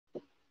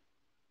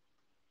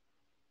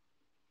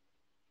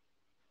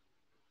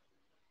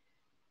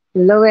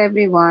Hello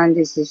everyone,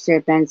 this is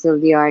Chef Pencil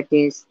the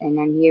artist and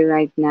I'm here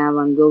right now.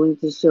 I'm going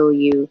to show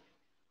you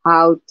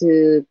how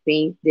to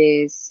paint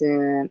this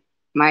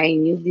my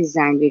new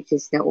design, which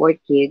is the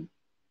orchid.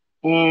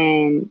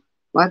 And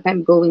what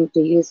I'm going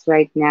to use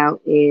right now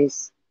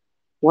is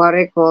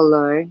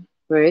watercolor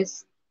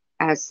first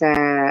as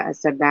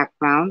a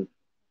background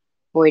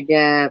for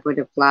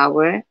the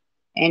flower,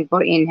 and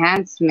for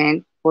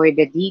enhancement for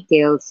the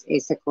details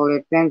is a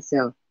colored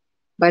pencil.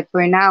 But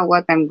for now,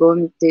 what I'm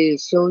going to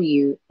show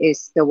you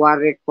is the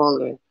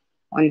watercolor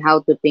on how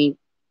to paint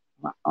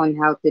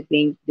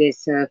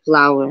this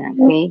flower.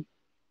 Okay,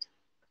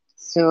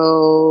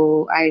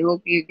 so I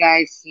hope you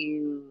guys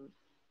you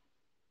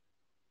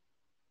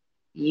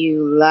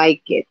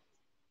like it.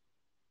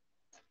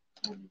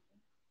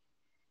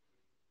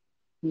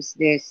 Who's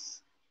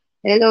this?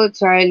 Hello,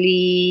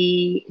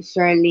 Charlene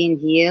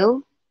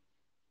Hill.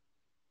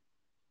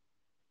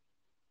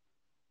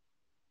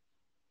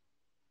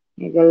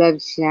 Mega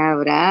love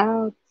shout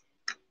out.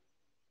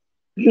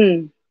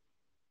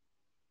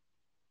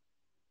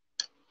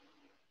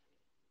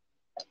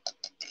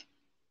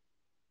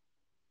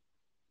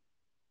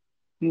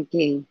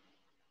 Okay,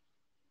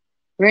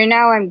 for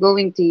now I'm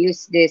going to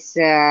use this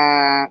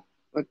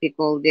what we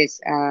call this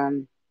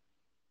a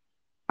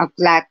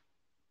flat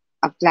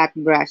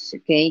brush.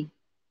 Okay.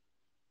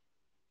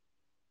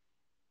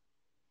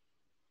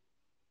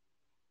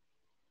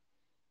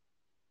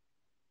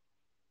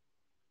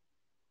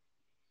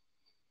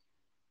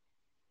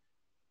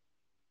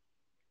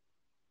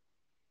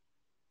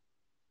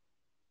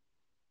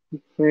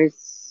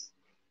 First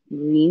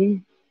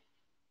green.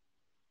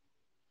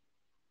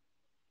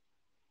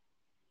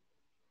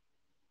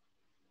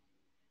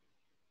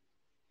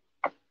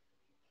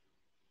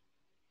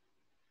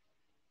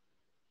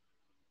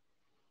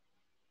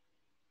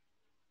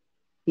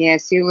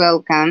 Yes, you're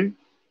welcome.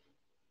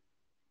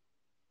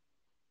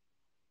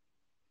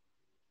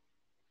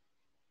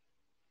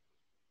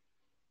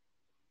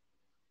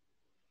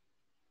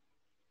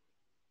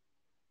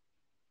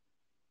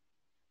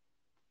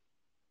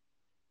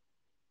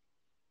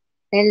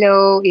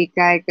 Hello,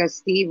 Ikaika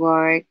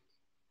Stewart.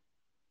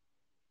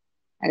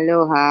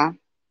 Aloha.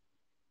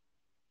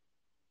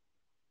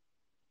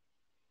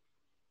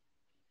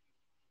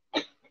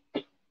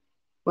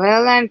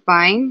 Well, I'm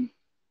fine.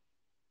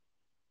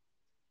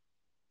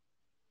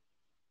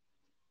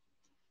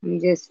 I'm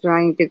just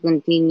trying to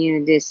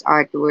continue this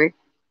artwork.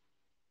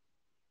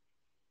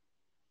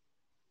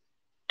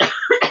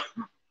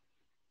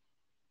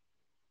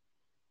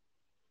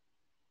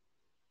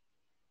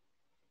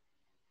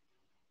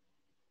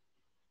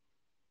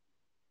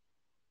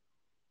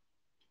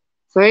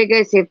 Sorry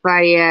guys if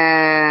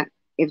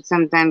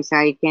sometimes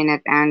I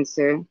cannot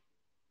answer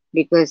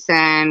because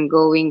I'm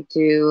going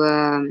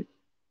to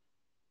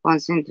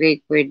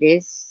concentrate for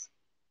this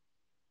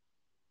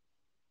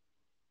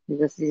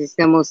because this is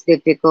the most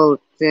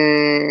difficult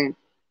artwork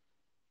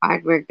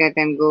that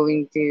I'm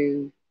going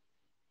to.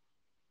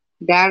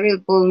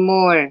 Daryl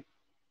Pulmore,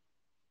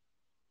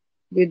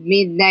 good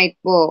midnight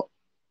po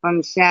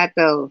from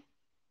Seattle.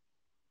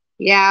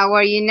 Yeah, how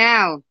are you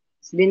now?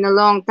 It's been a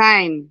long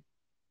time.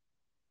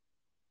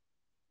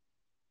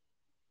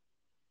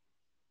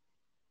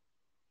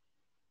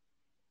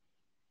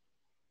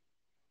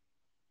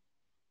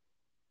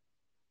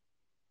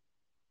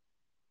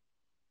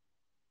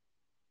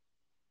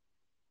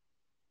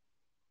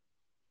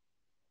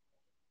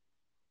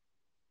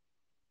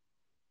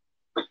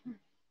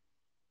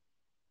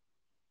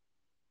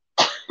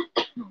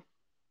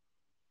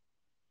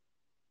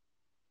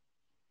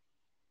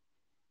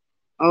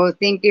 Oh,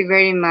 thank you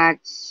very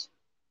much.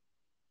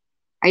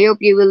 I hope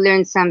you will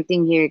learn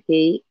something here,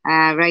 okay?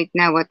 Right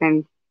now, what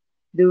I'm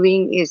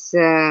doing is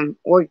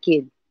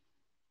orchid.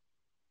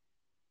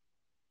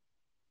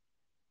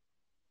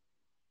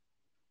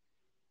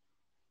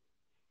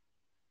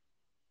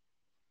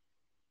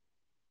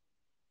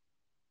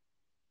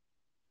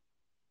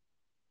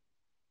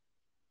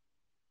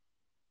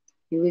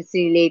 You will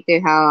see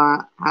later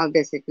how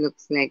does it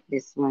looks like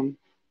this one.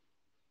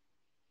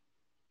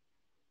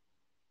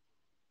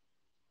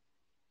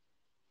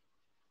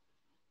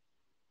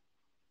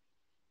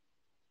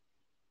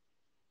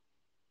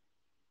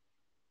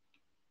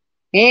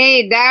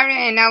 Hey,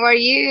 Darren, how are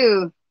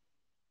you?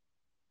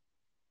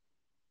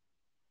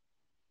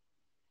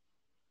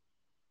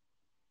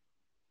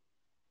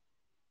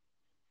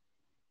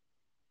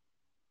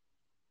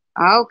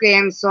 Okay,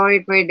 I'm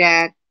sorry for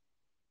that.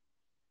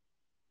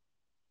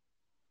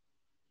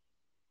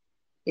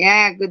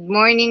 Yeah, good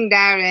morning,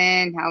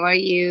 Darren. How are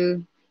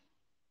you?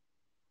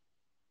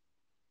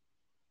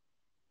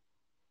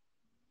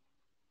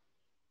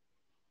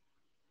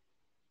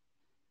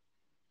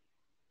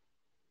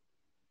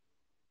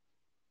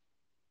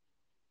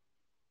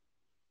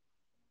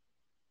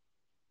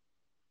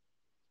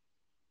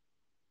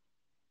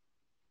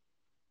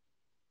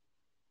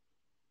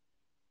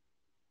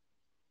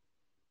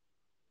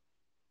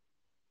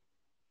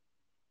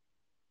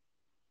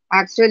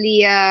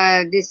 Actually,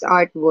 this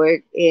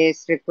artwork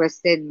is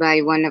requested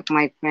by one of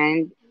my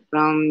friend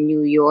from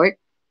New York.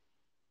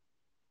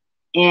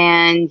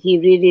 and he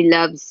really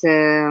loves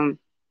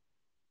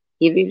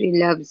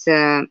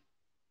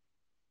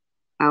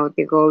how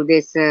they call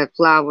this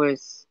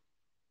flowers.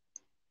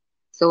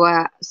 So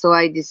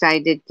I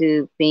decided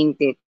to paint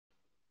it.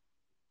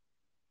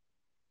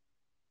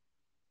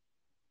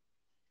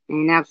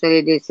 And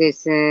actually, this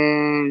is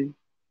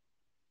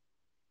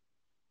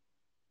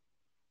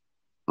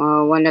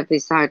one of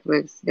his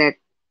artworks that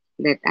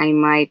I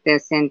might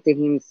send to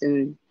him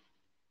soon.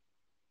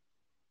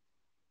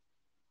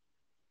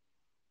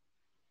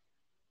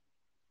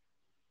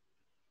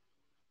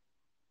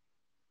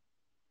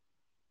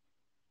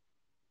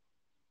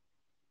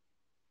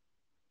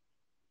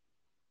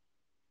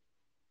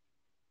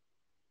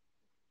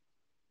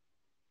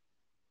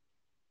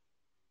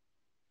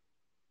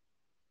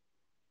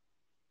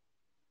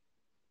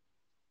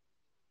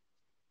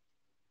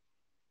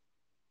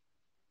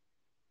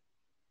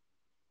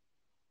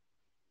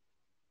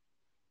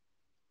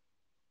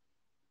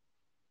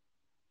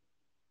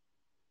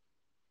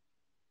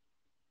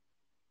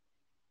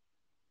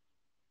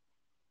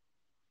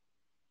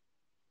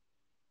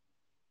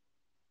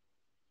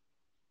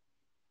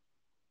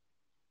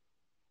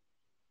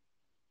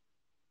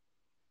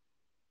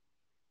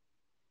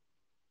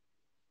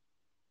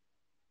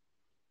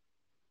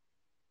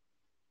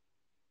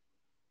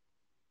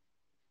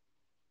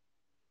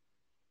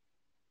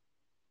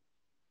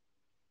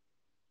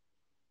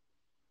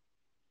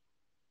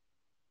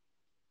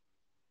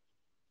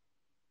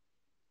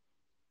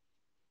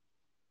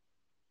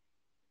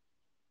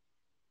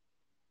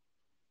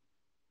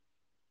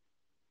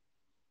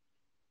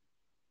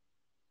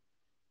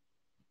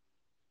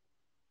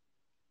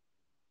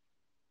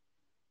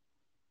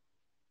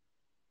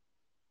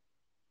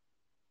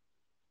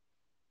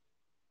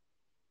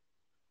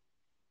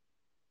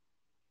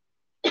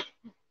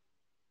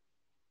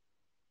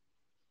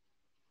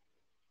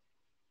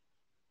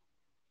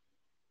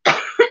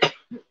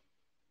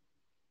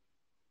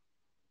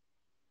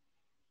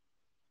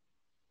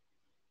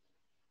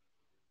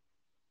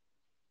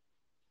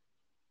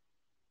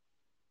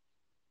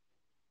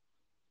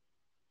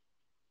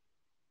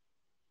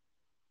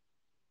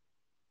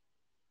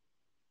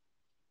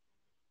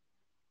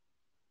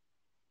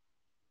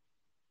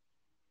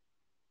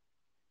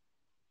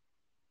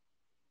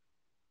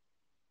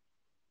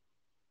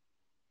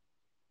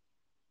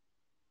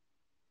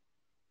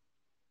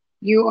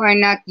 You are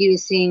not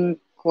using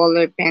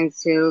color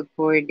pencil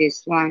for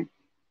this one.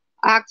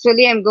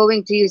 Actually, I'm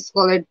going to use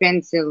colored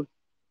pencil.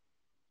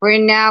 For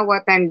now,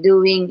 what I'm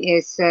doing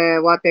is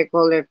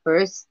watercolor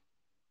first,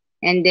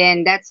 and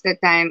then that's the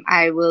time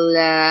I will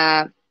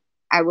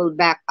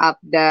back up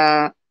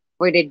the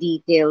for the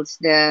details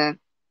the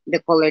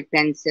colored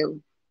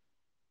pencil,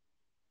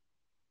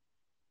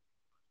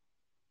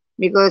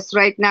 because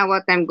right now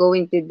what I'm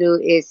going to do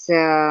is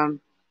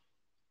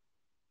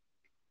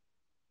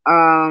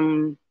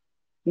um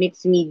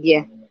mixed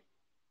media.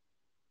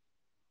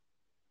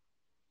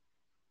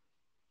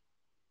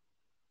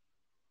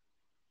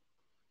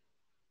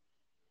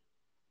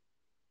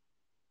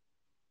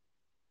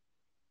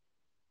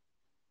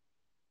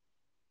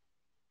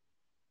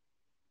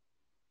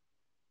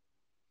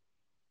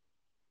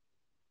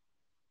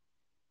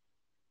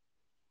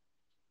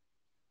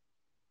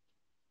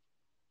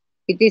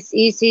 It is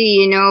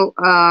easy, in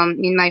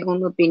my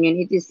own opinion,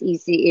 it is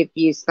easy if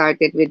you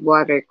started with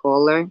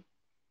watercolor,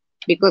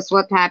 because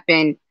what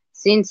happened,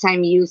 since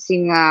I'm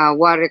using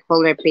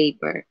watercolor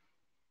paper,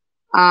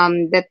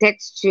 the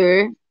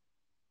texture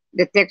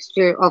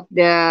of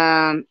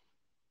the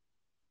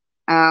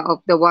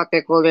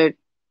watercolor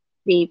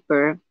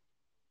paper,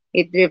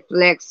 it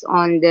reflects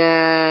on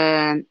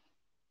the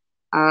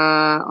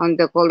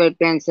colored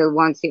pencil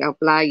once you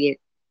apply it.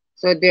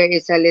 So there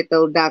is a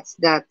little dots,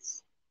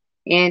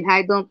 and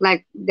I don't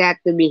like that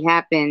to be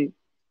happen.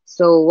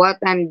 So what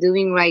I'm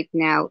doing right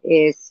now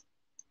is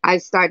I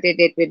started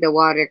it with the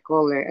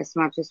watercolor as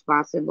much as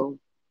possible.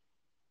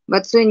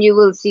 But soon you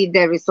will see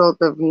the result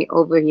of me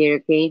over here,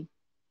 okay?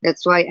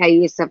 That's why I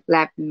use a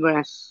flat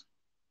brush.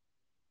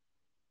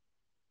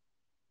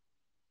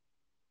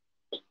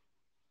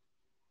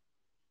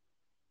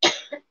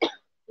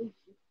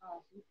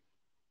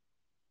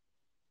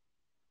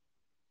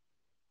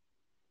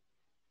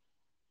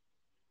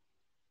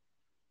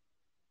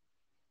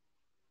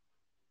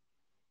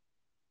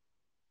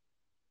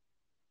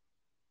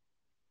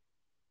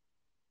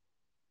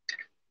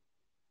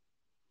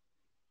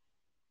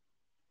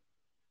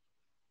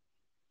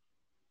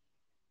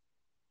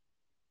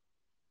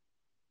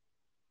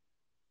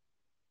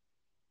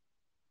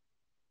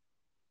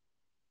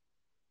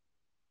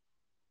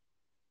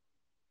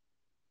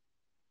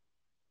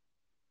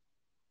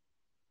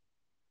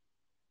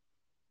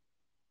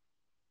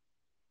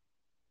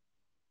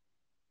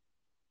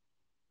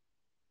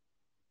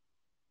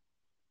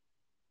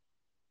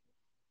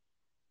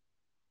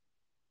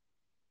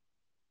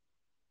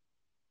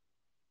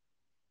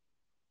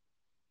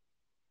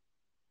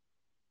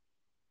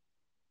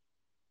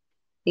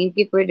 Thank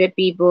you for the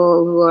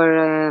people who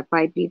are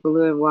 5 people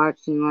who are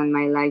watching on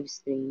my live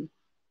stream.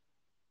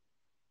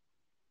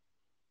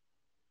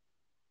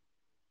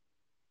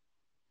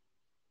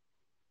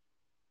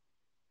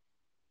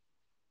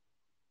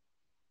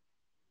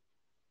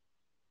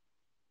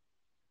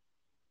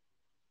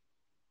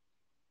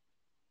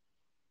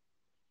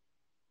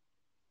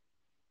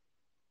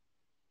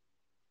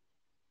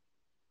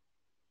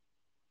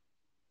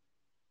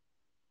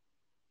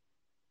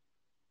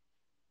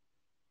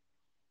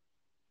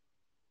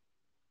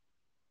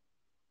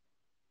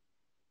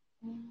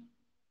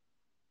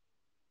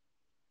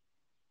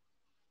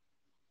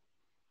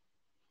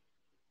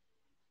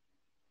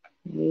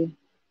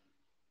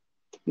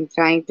 I'm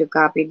trying to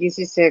copy. This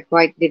is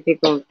quite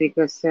difficult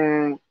because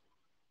in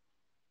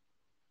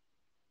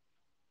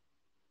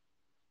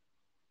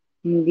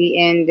the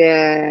end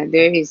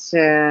there is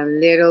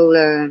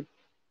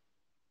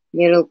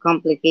little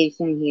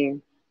complication here.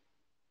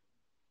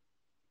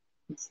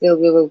 Still,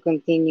 we will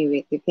continue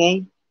it.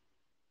 Okay.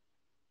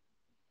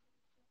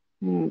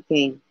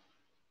 Okay.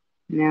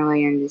 Now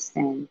I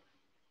understand.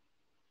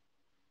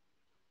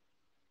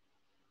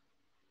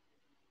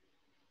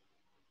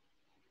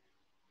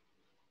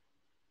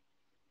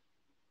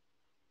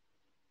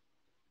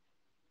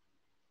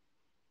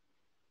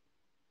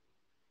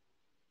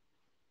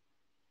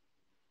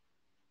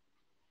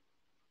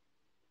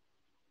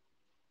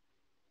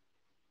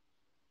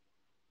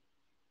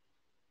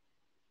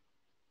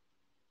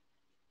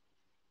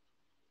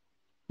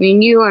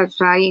 When you are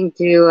trying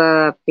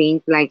to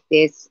paint like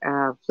this,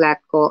 flat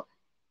coat,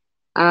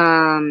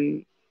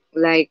 um,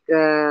 like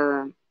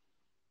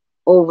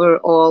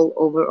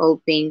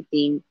overall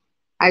painting,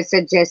 I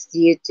suggest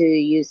you to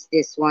use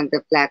this one,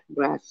 the flat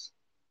brush.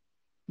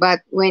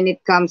 But when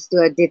it comes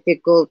to a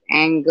difficult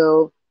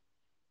angle,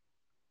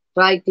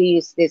 try to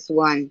use this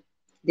one,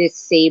 this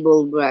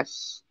sable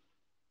brush.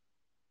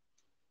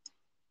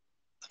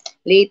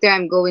 Later,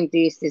 I'm going to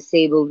use the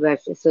sable brush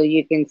so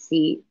you can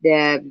see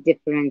the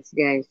difference,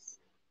 guys.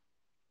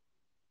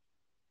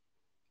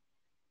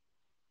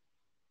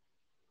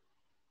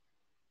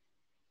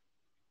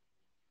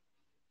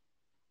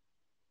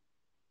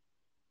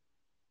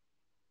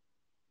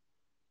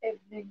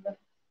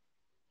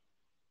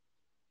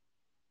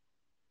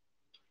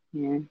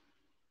 Yeah.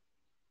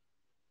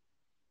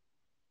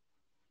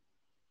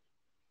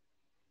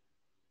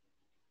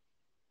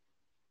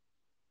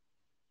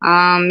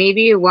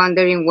 Maybe you're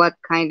wondering what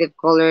kind of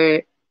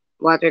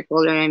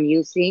watercolor I'm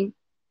using.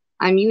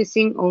 I'm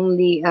using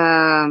only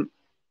a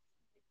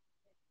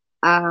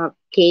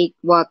cake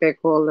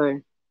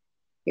watercolor.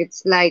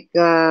 It's like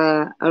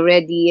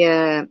ready,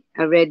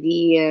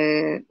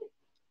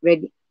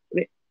 re-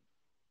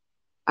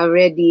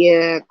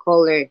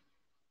 color,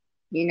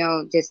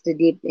 just to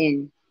dip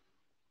in,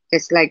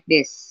 just like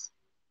this.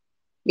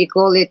 We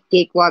call it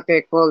cake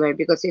watercolor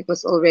because it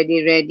was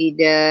already ready.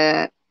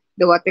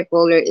 The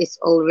watercolor is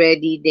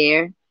already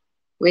there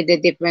with the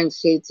different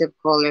shades of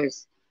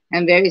colors.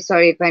 I'm very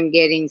sorry if I'm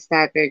getting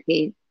stuttered,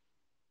 Kate.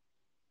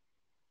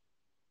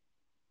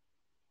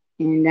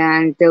 And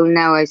until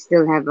now, I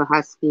still have a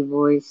husky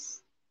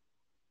voice.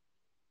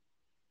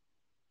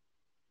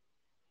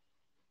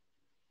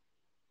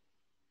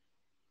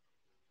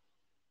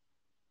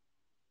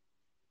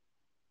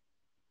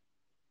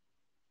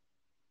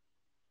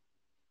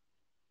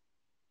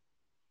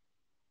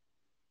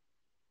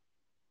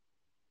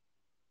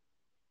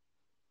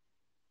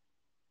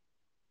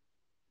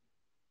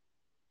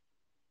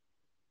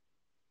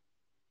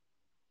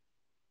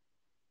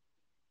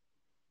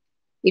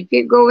 If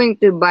you're going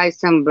to buy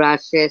some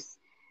brushes,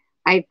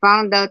 I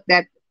found out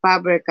that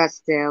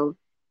Faber-Castell,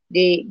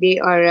 they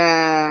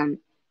are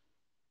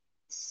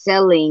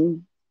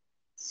selling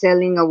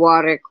a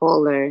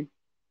watercolor,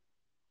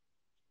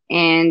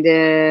 and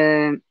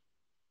the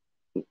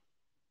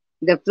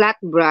flat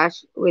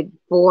brush with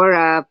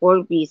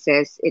four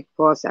pieces, it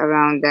costs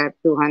around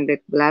 200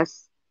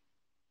 plus.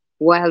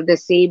 While the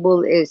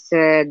sable is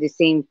the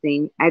same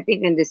thing. I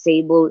think, and the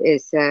sable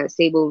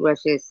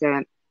brush is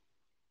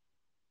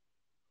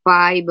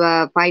five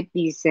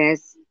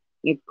pieces.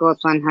 It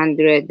costs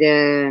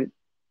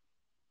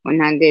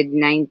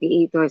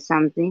 198 or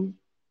something.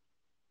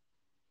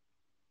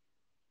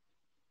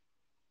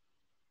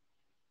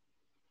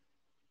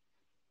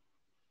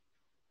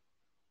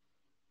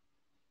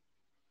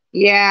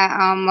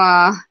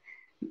 Yeah,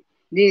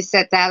 this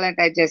talent,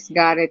 I just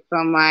got it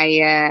from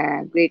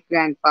my great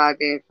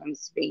grandfather from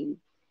Spain.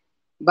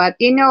 But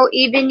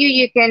even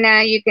you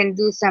can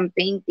do some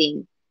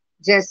painting.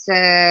 Just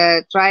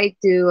try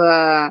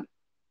to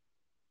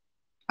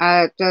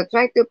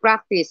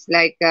practice,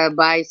 like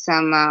buy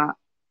some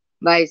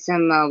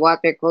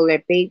watercolor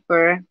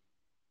paper.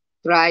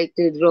 Try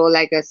to draw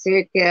like a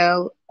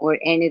circle or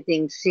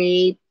anything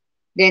shape.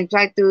 Then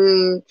try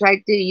to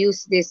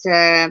use this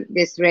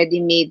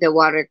ready-made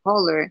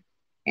watercolor,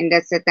 and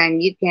that's the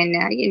time you can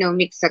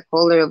mix a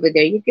color over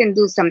there. You can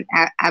do some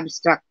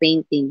abstract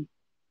painting.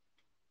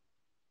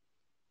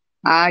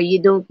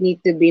 You don't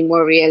need to be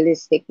more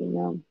realistic.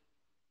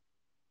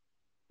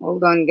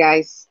 Hold on,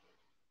 guys.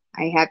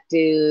 I have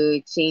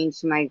to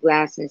change my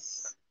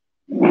glasses.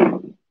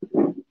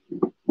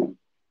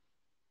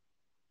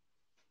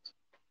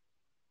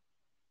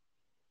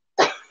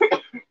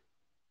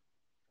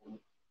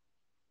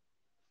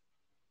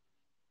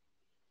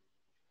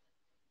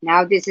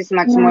 Now this is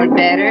much more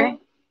better.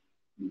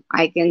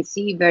 I can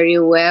see very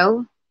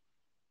well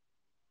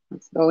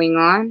what's going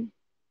on.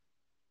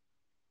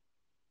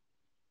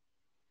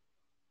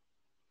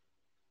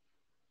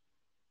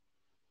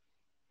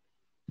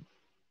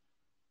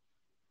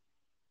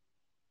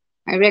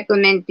 I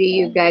recommend to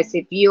you guys,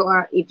 if you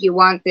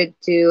wanted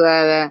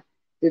to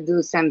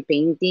do some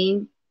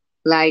painting,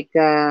 like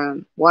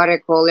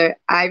watercolor.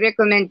 I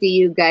recommend to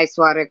you guys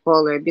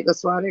watercolor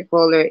because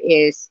watercolor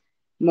is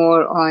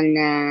more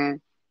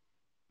on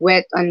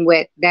wet on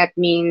wet. That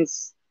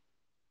means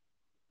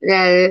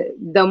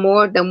the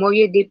more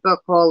you dip a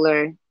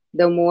color,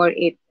 the more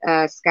it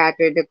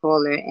scatter the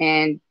color,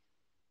 and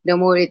the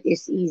more it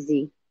is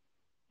easy.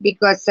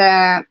 Because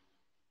I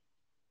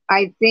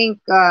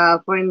think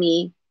for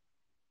me,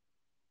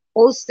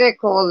 poster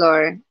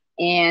color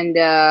and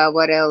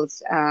what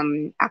else?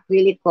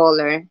 Acrylic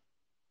color,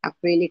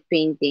 acrylic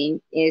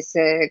painting is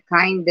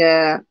kind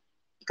of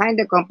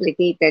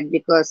complicated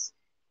because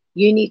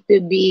you need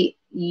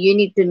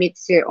to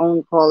mix your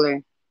own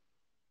color,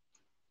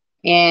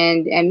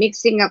 and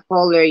mixing a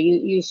color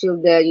you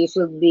should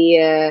be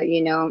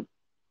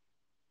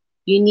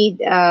you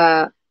need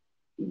a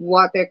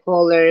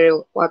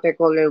watercolor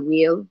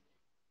wheel,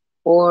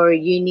 or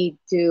you need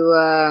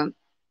to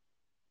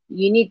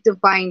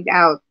find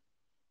out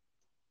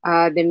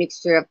the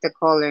mixture of the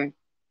color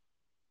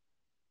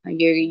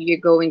you're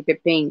going to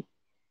paint.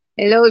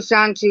 Hello,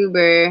 Sean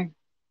Tuber.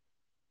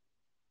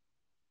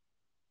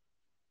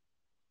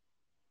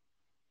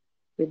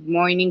 Good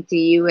morning to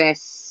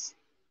US.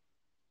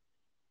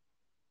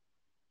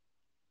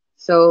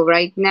 So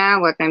right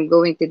now, what I'm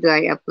going to do,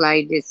 I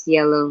apply this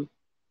yellow.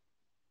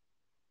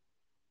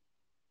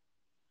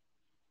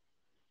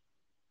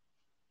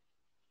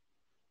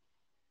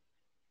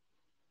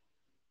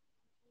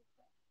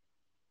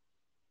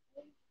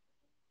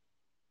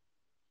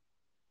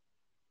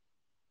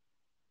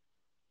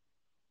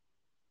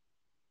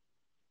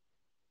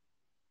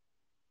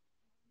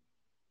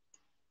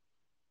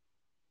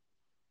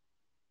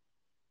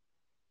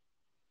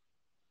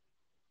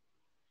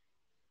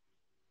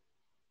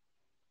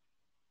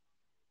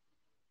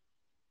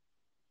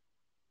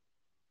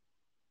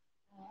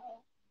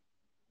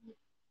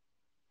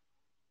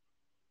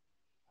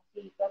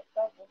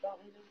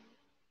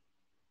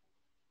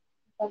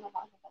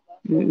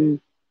 Mm-mm.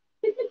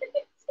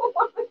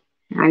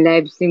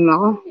 Live stream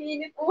ako.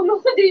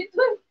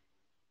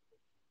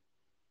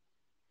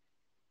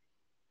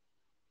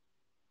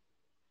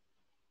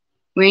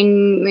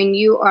 When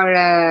you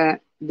are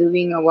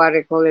doing a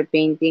watercolor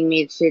painting,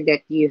 make sure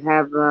that you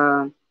have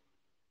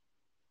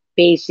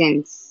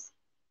patience,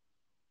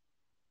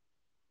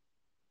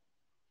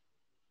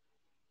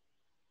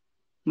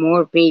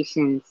 more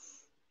patience.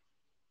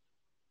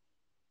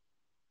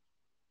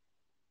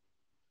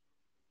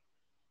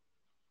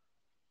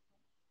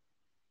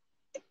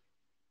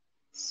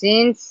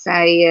 Since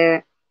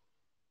oh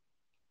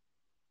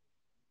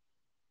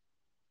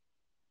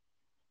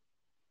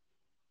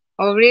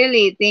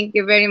really? Thank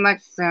you very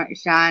much,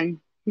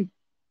 Sean.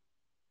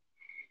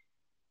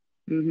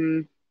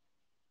 Mm-hmm.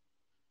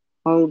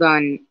 Hold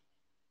on,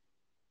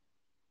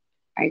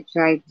 I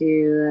try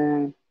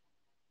to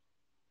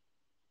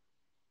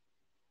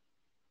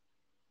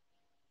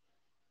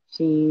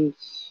change.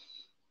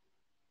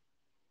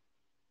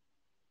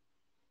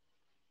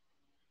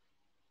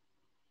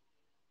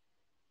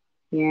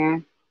 Yeah,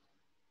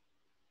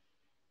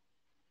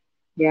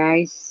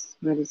 guys,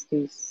 what is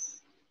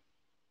this?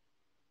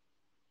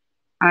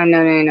 Ah,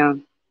 no, no,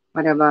 no.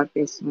 What about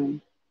this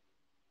one?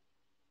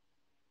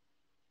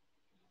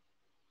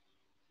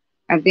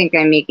 I think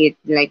I make it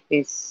like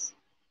this.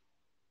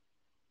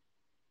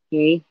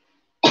 Okay.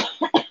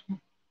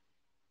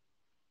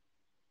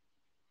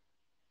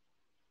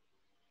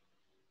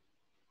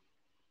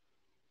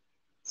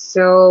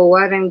 So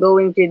what I'm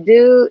going to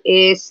do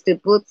is to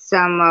put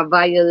some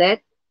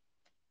violet,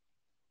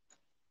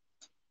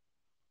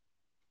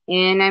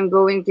 and I'm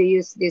going to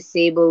use this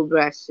sable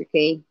brush,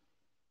 okay?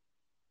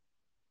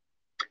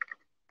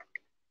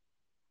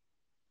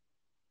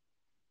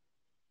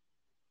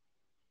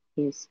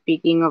 Okay,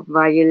 speaking of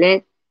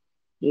violet,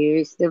 here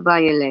is the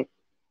violet.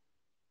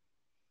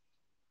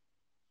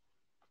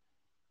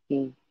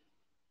 Okay,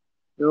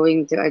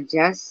 going to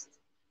adjust,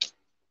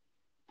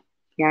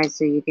 guys,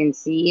 so you can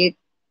see it.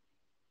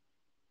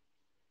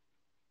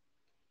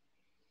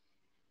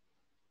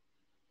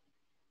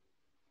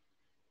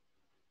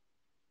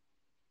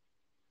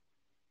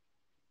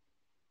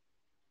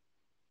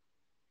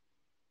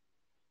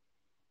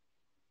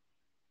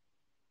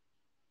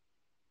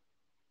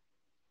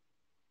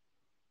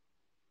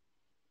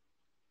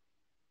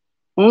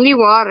 Only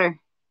water.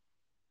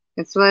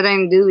 That's what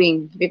I'm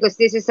doing because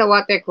this is a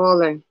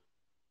watercolor.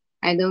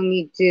 I don't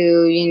need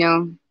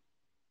to.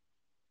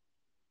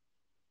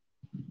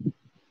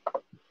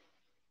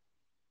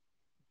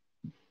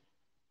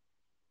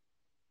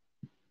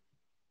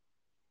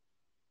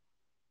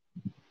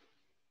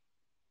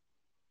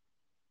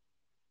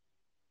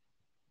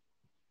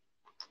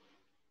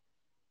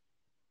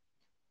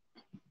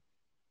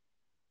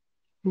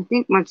 I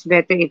think much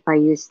better if I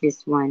use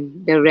this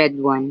one, the red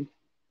one,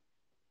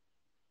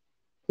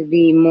 to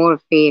be more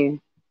fair.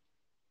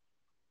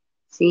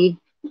 See,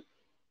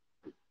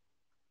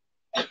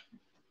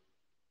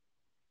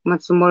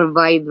 much more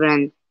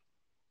vibrant.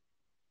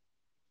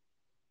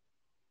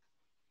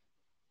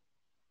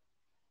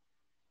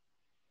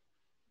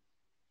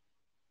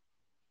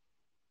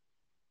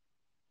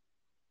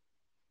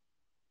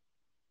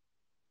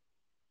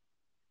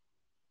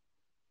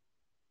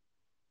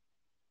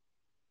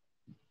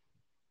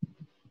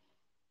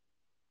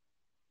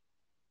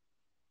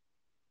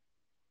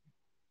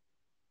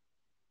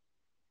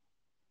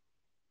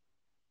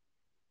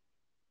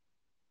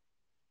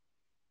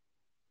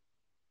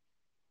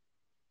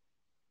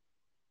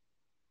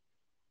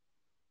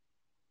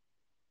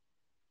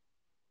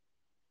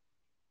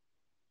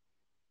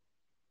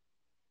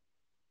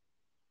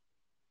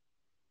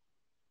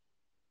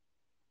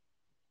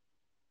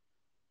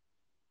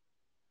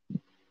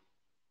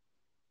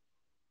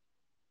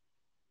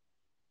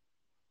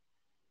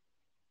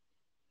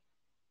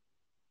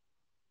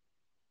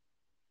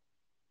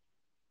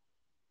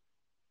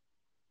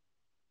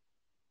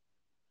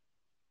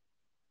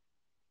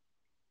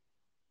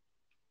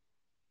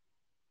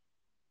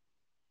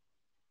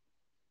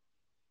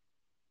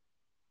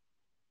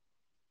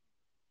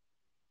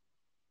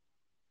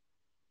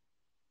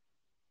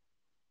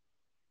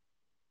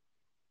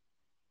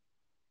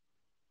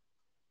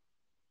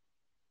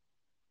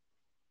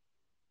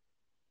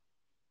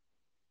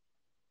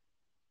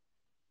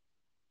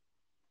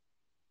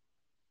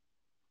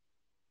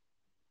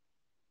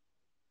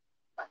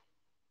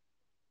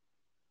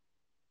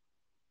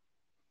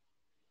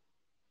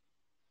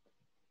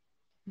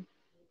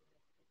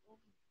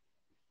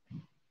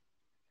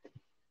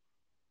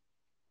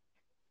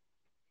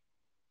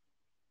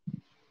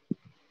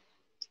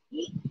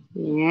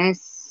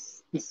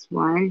 Yes, this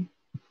one.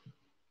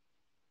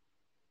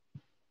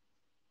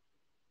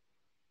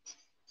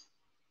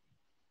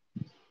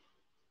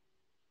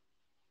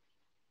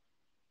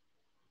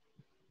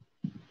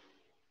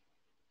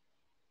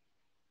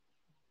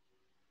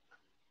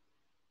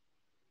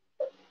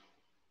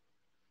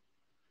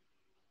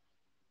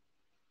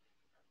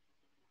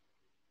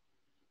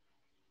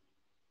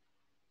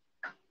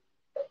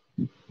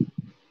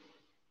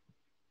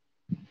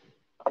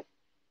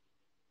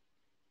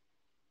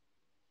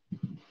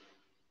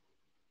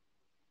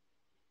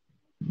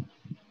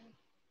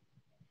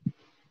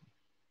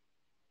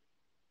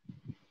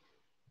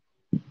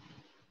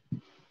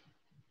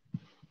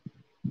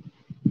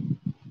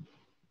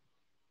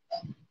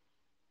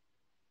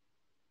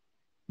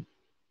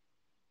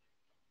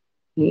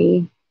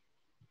 Okay.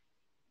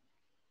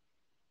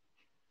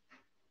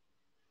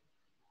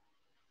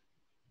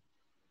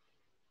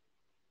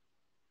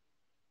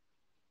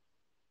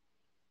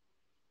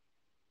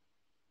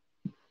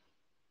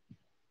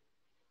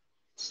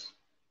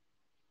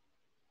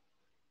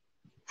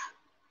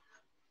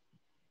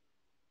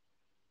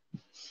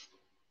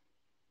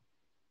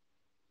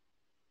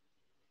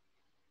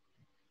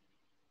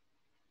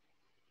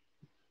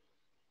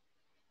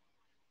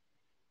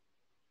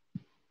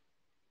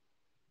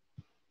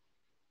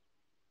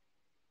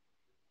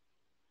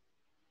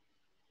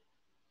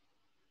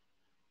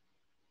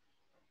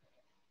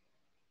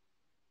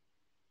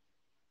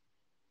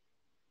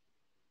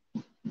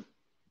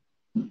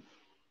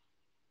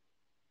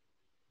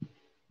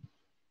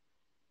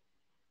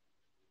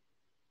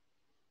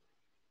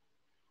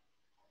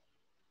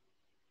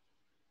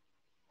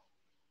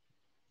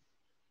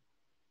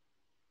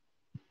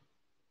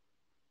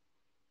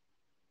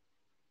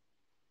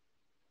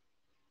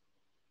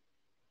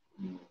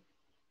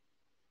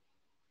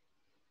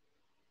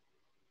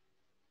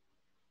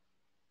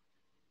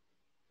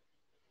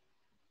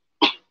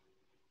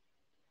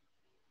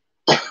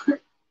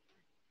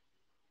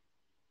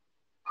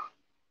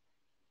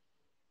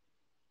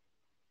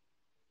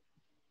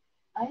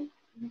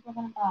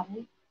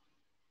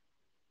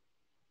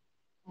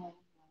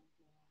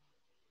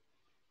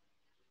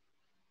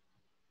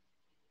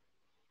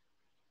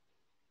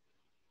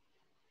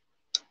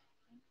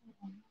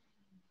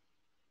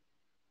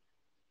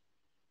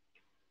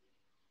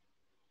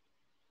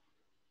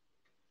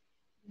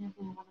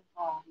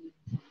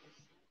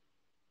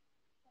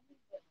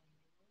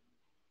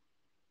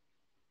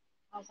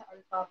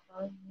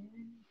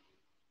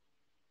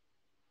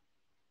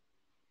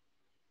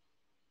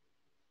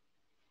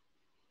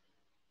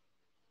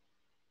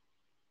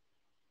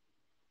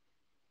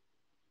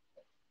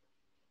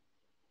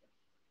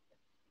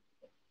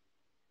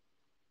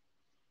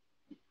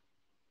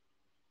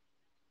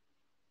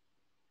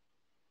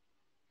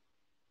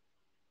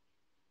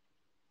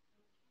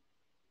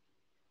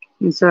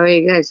 I'm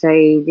sorry, guys.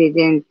 I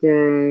didn't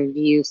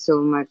view so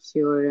much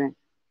your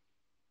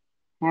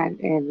had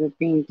ever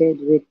painted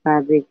with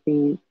fabric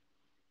paint.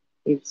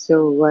 If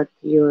so, what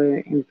your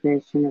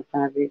impression of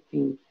fabric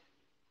paint?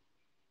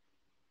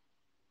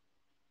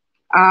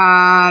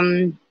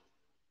 Um,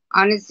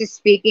 Honestly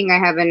speaking, I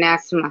have an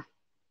asthma,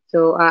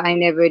 so I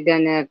never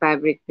done a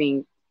fabric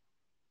paint.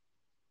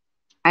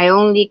 I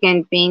only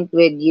can paint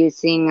with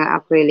using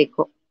acrylic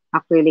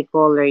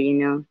color. You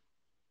know.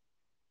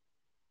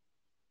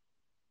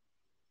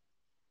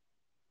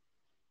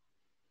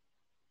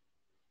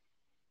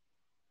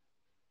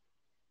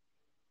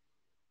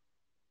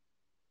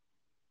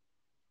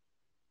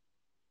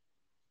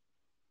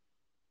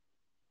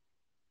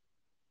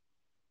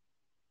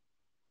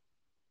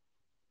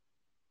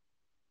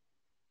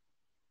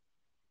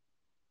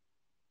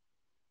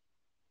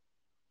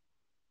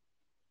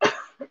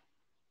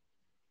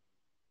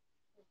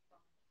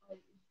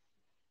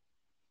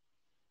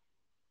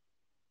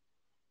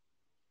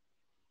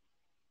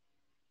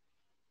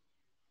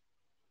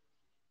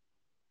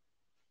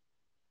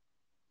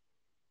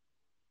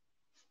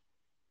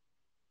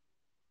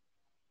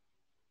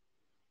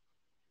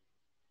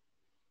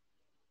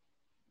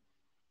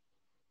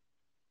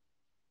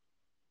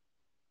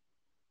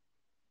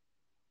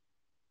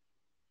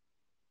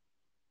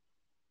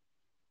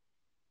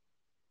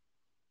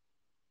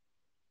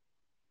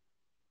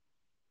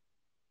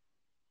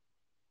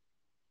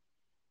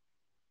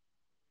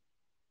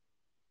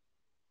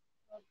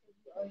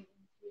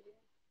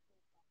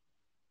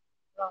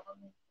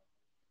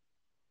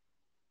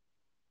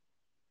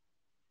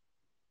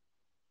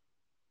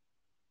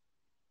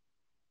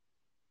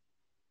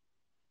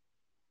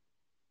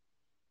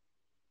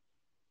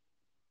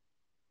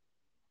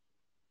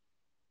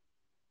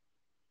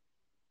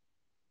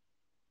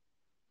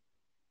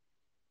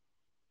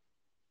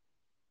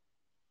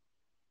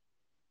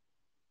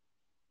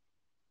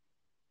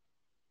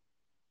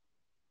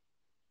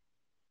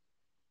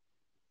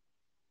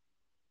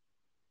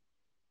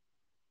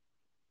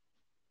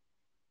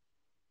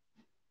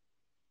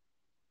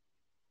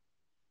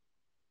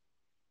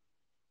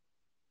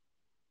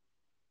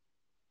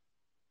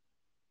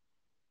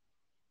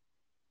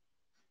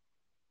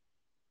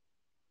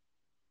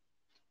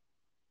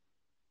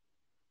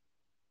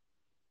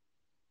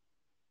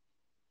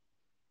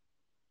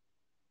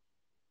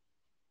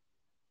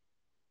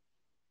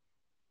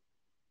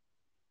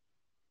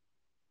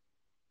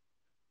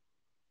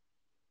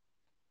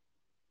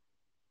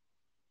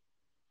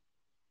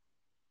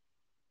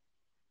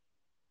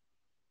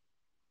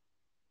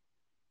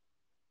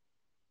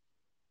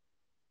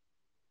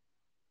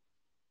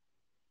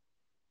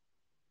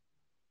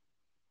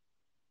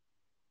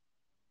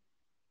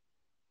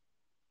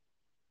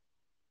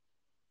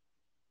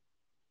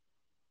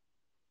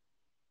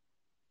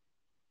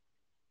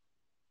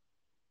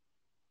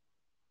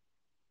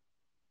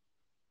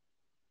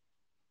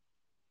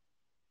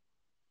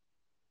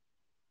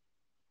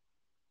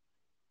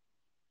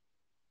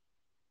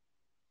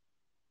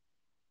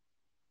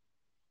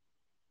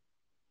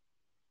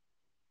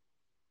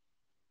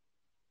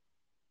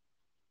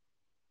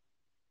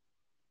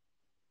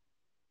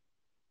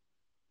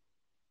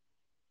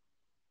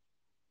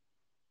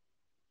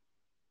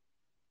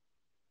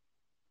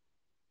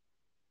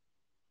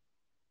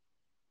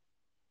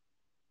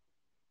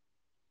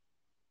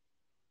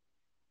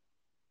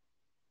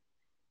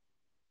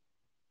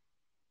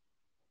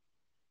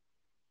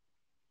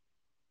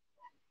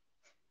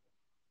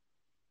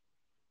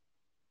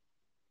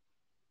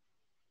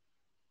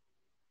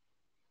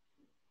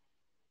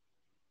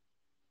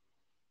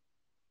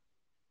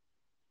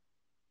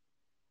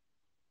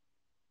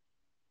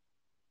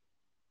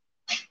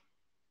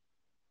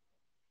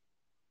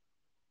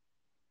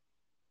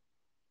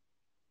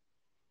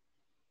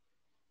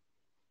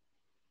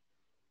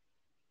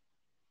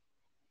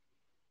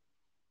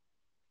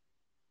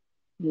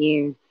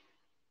 here.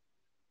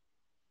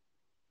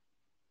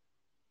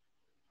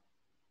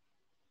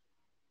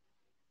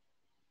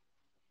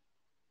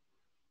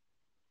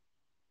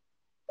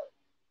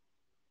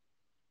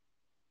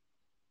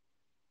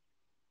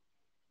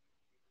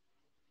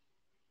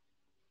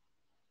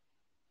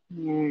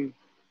 Yeah.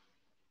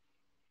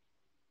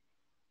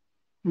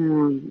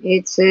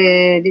 It's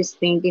this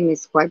painting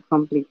is quite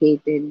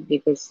complicated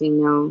because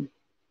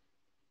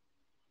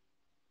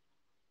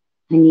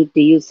I need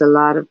to use a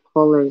lot of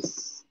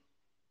colors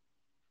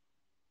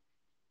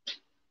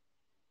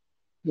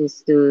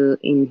just to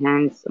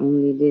enhance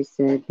only this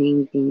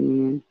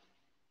painting.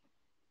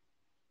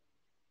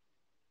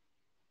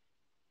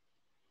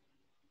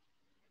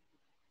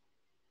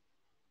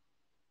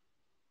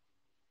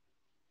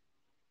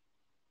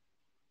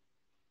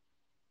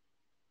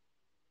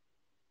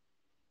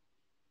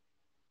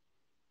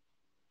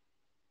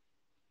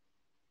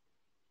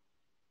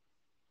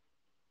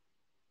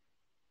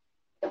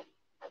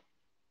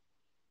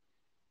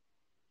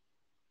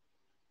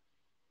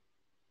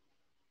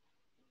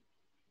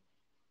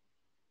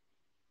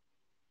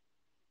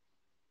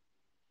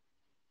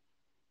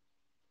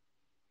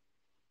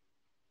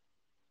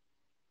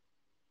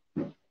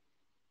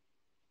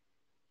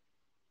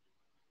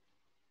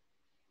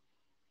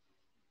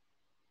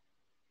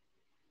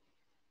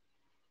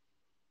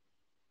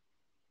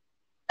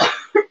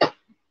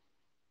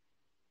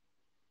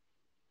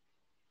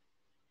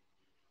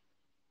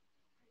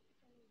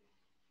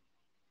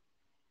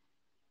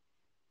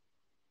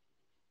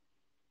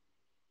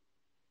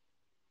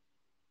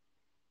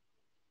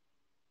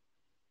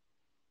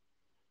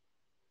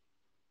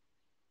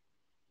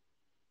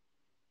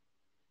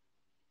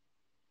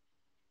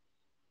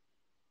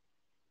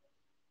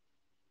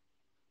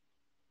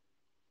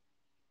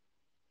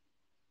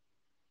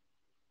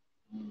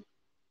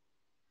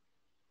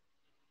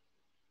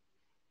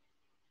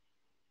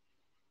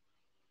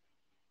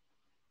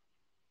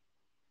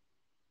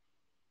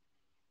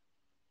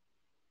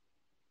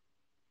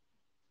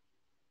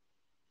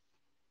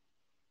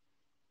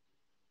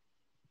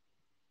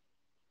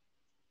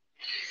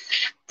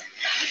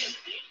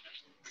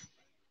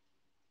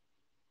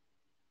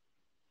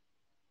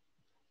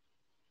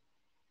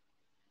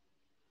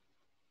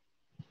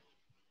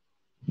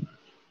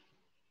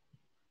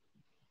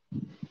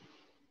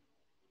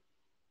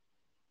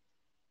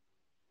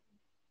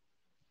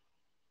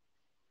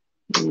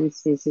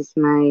 Yes, this is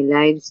my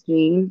live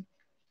stream.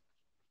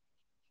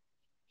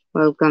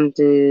 Welcome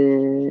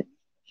to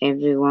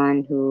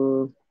everyone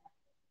who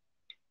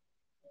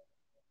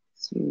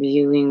is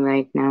viewing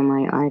right now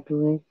my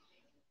artwork.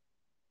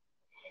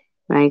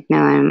 Right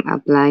now I'm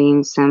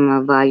applying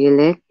some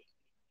violet,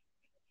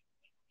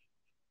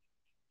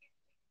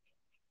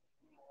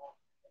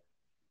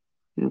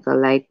 like a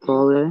light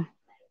color.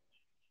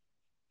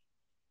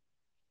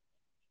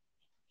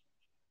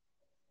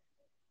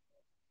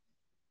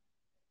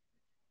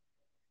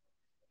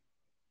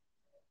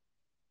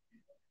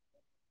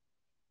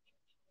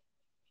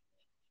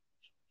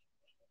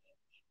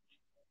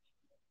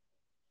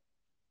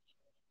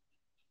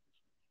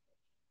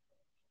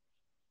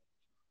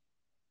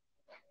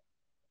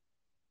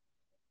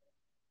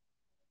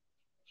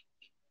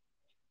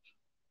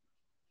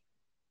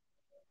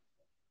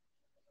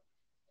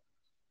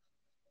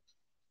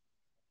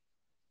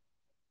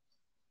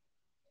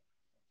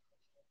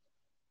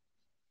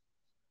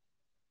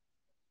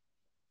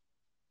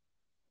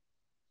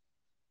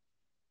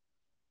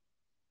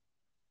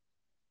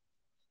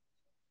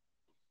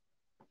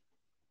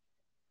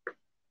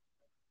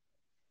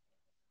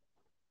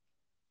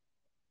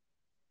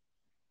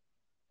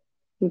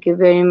 Thank you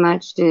very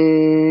much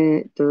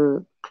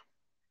to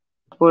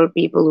for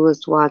people who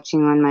was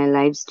watching on my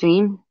live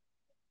stream.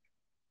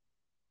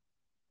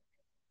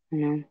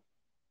 You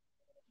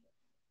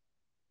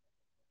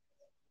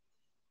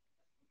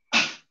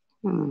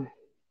know, uh,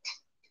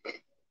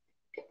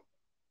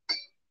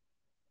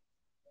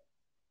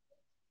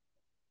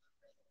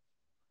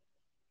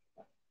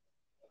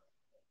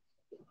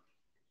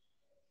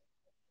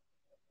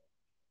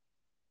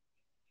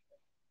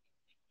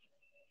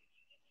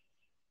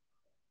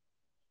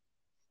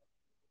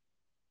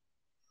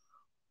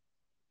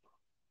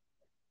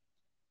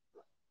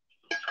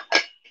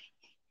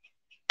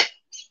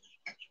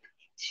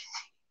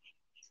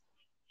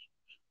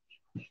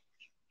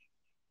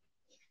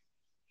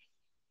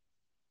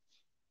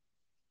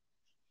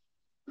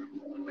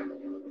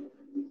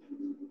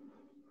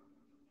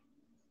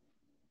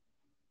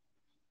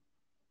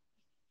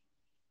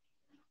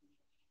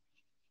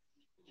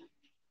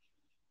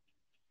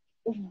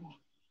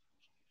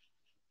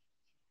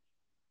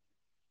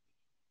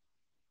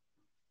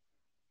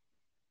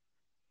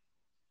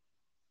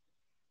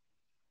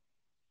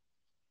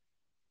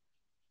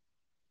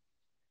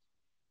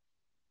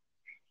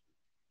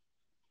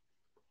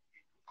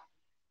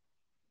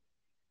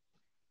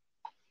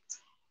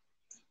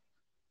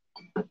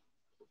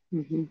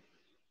 mhm.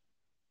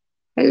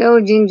 Hello,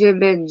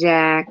 Gingerbread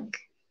Jack.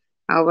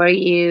 How are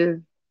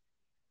you?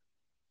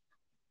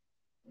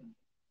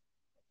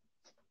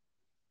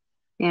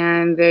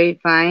 Yeah, I'm very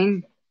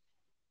fine.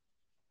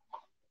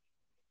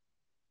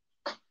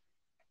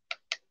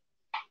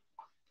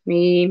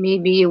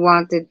 Maybe you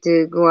wanted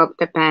to go up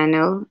the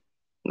panel.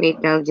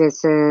 Wait, I'll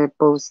just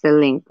post the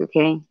link,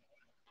 okay?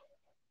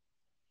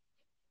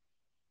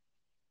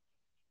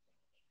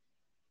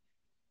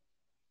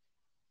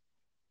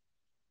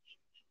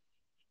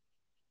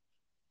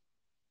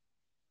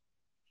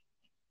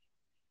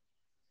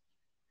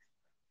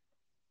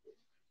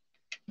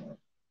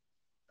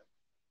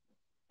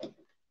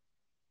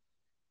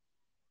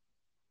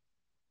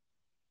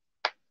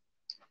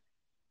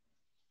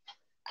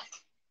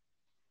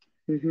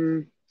 Mm-hmm.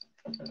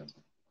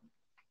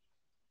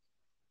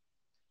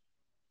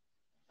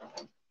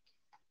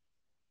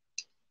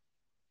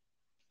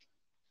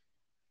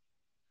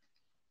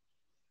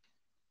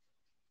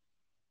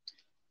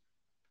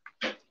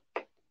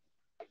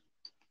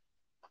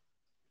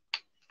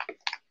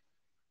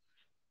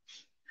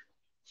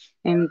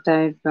 I'm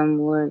tired from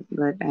work,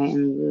 but I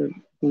am good.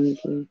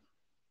 Thank you.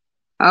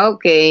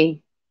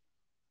 Okay,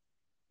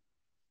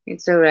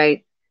 it's all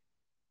right.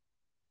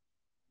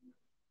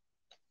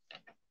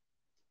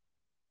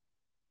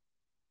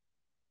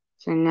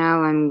 So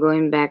now I'm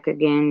going back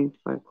again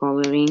for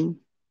coloring.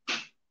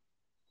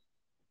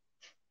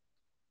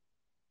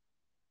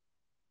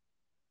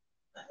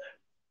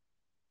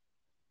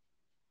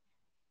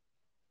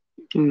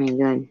 Oh my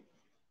god.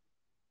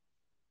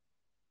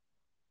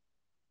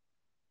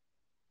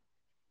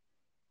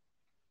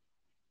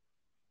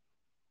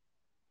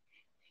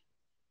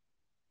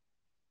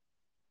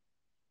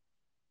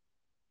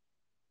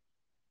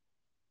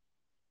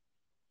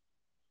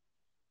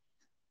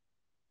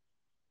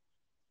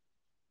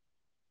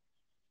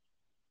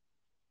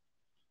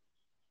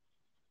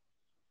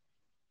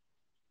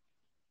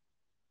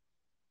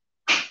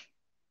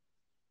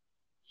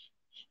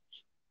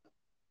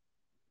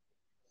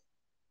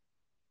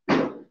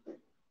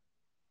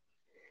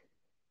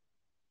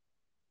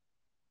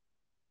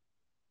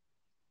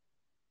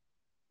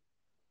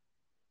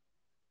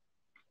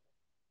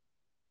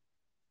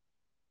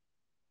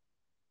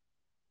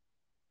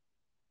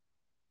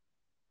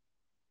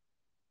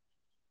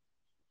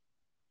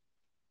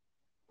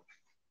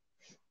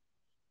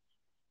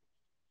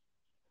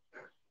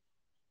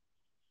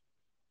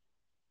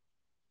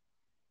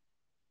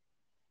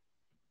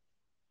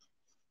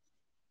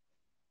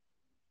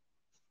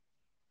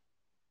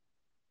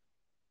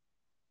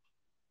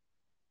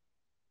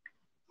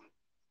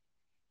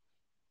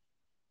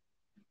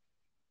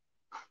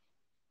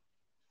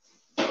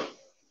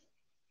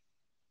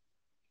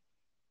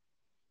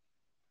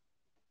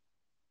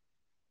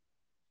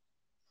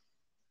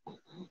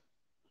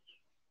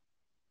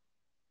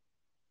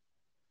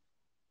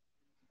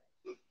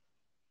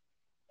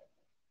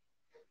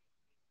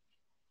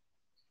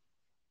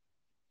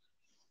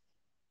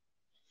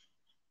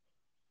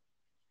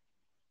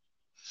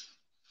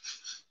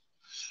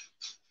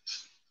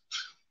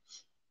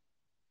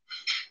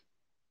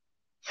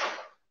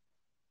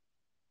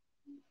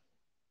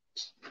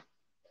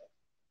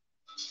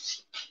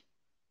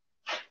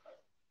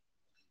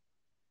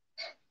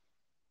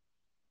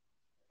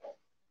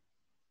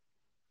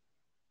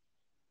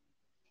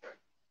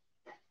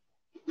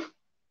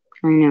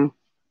 I know.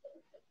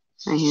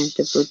 I have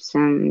to put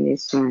some in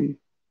this one.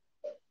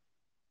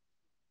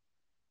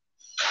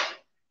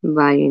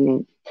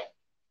 Violet.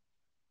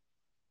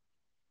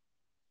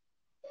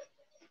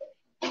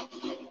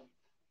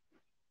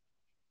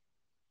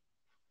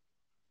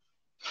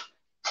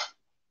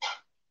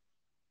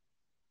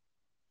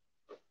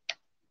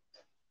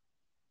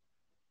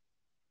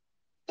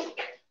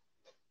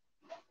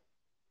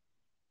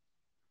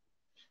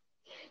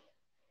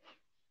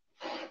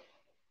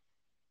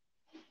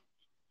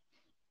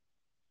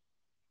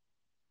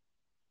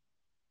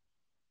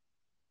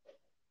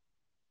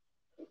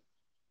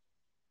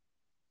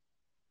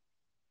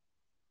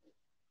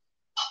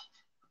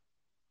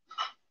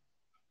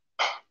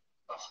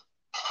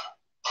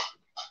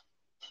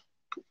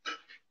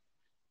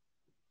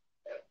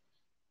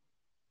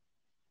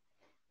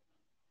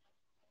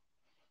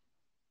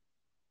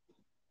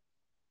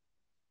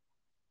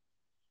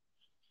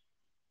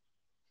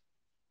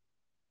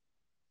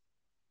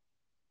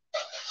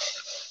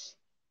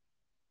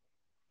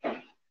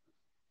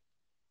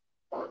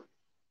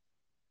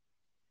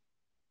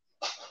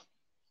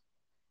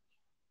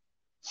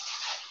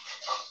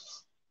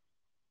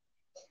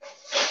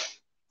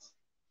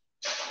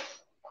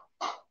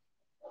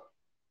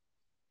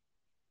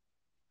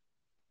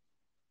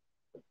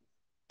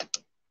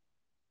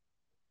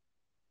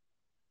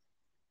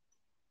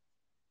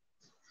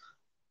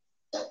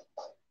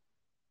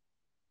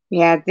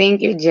 Yeah,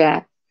 thank you,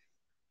 Jack.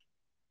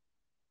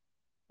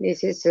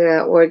 This is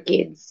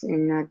orchids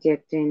and not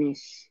yet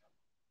finished.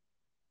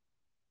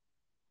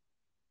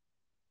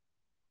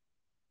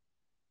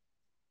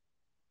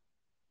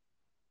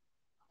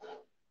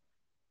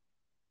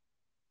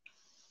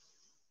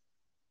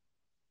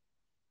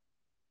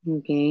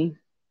 Okay.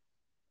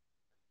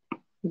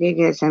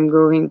 Because I'm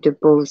going to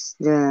post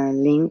the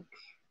link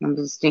on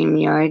the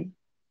StreamYard.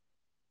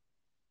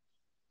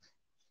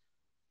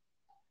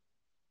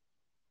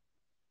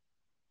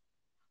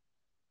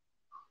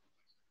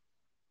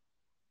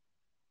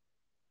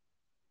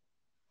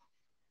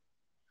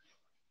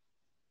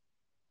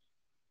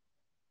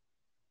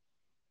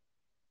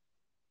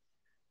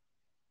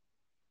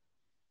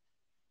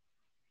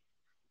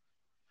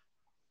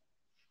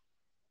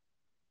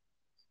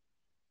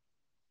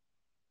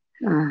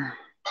 Ah,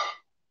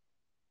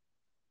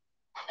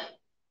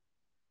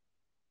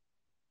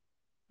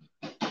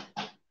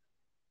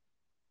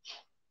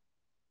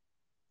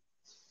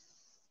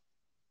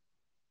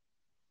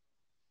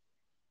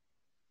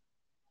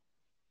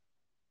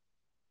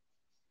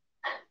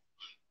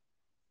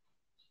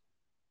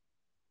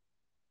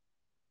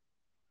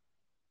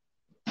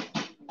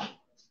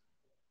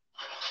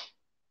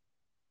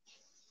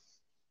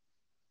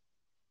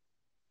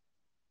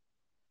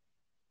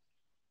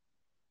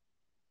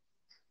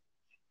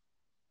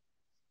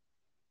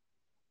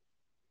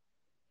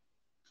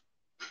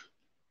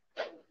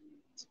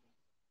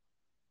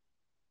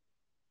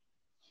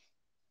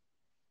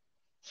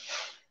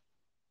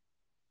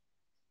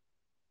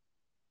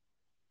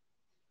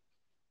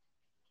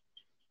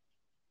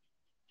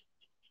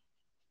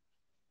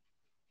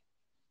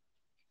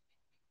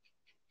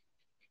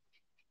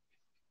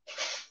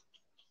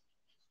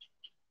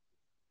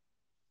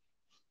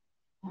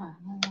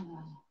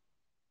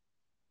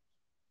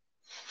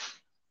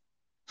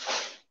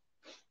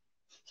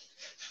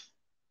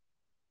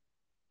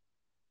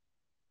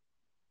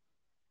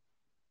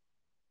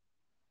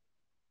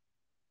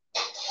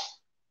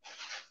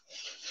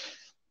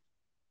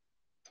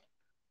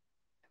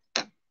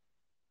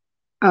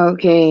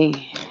 okay.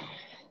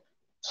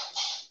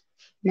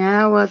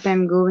 Now what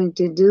I'm going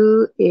to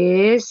do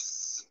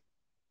is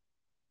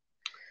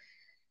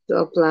to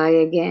apply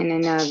again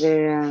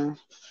another.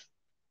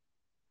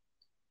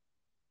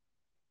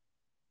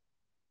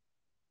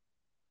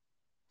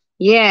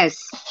 Yes,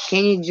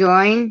 can you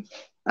join?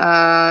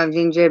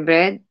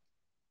 Gingerbread,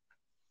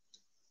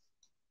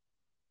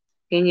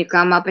 can you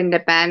come up in the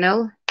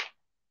panel?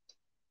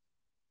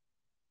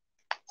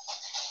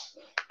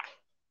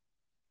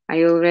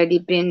 I already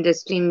pinned the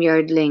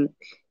StreamYard link.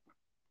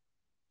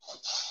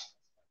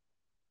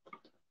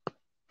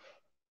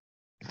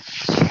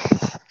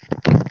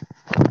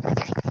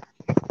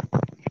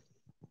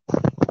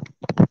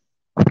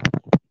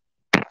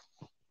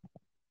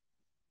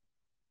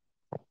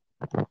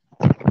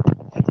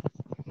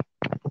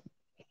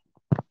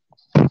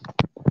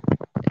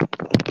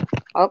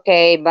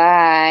 Okay,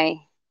 bye.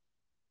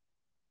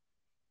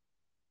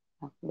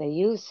 The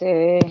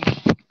user.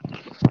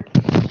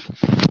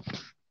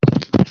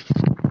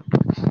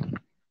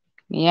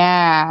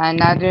 Yeah,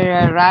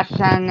 another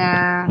Russian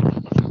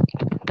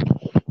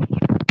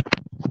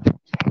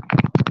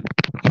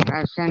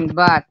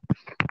bot.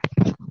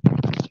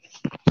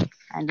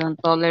 I don't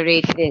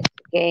tolerate this.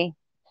 Okay.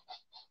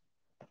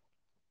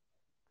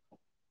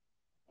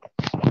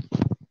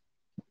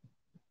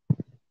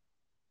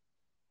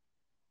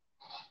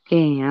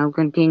 Okay, I'll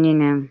continue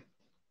now.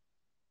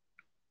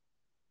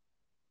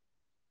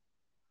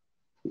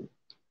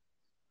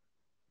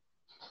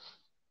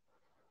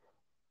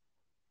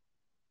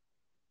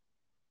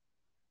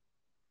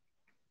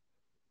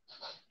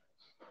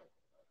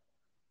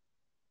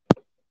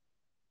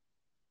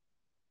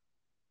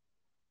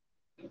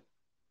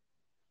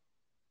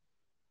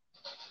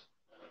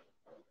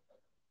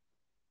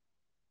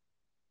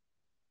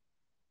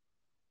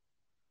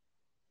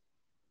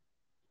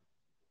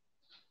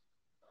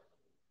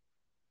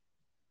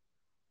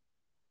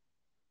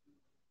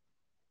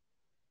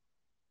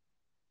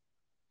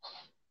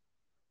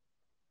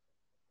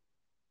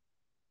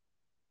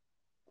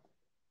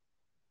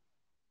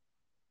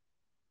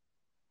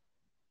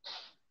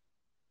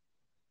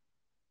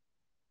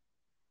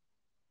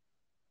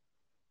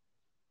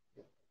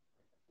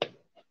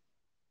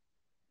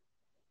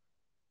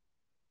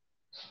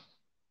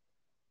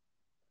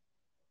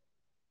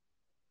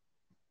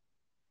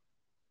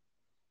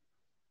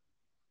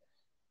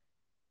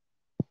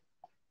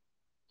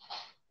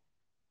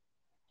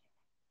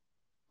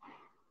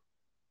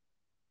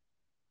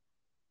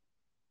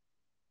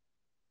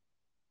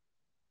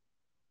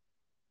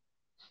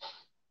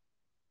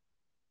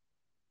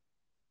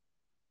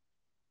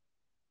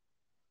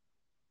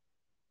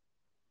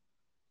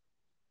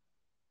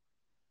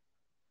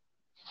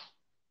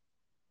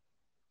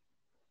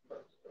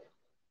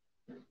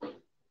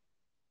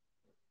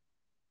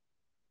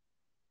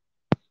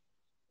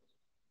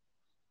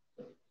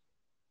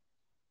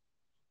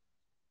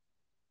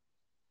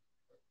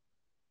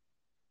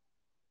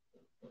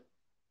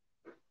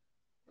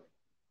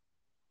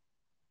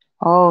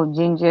 Oh,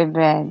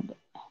 gingerbread.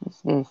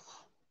 What's this?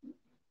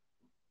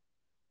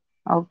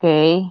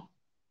 Okay.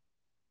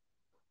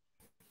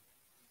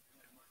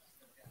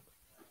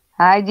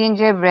 Hi,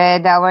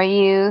 gingerbread. How are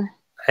you?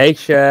 Hey,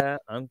 Cher,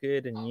 I'm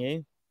good, and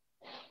you?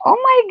 Oh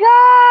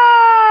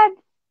my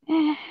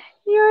God!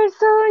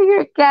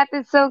 Your cat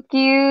is so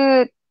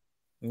cute.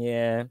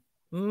 Yeah.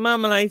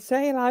 Marmalade,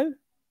 say hello.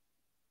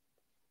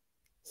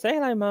 Say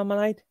hello,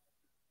 Marmalade.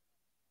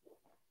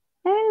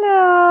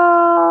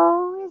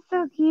 Hello. It's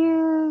so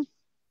cute.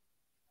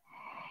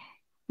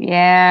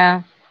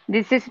 Yeah.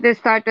 This is the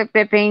start of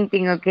the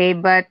painting, okay?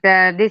 But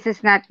this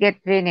is not yet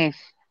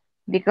finished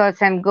because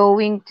I'm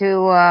going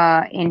to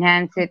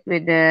enhance it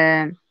with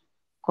the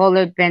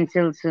colored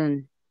pencil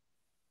soon.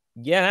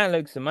 Yeah, that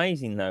looks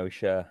amazing, though,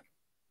 Cher.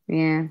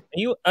 Yeah.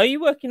 Are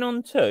you working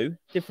on two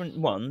different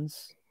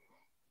ones?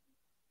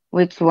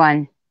 Which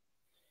one?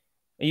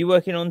 Are you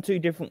working on two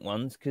different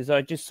ones? Because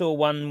I just saw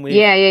one with.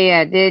 Yeah,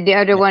 yeah, yeah. The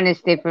other one is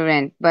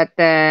different, but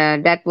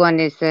that one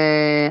is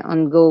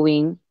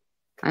ongoing.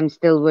 I'm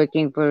still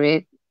working for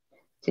it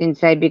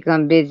since I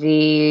become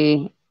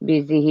busy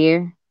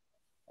here,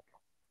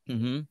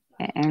 Mm-hmm.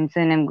 and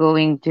soon I'm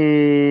going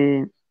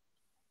to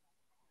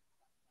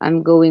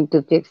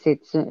fix it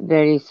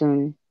very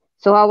soon.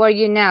 So how are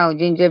you now,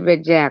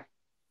 Gingerbread Jack?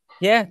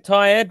 Yeah,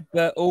 tired,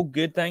 but all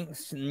good,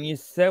 thanks. And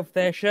yourself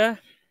there, sure?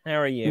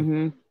 How are you?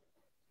 Mm-hmm.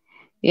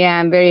 Yeah,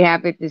 I'm very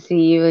happy to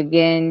see you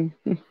again.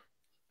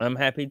 I'm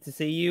happy to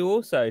see you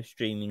also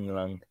streaming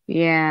along.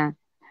 Yeah.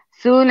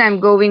 Soon I'm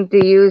going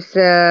to use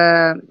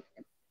a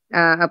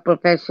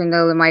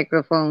professional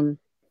microphone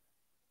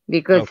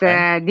because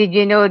Okay. did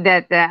you know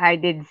that I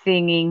did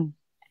singing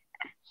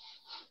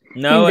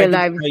in No, I the didn't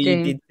live know you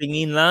stream? did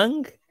singing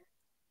lung.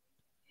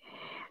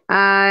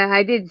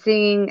 I did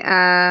singing.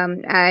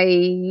 I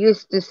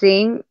used to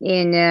sing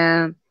in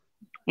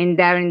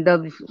Darren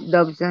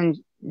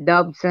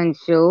Dobson's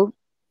show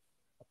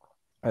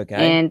Okay.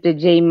 and to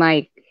J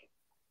Mike.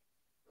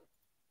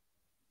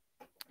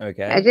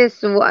 Okay. I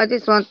just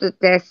want to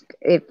test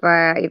if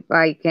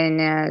I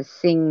can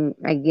sing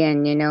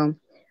again.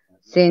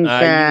 Since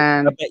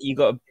I bet you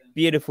got a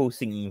beautiful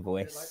singing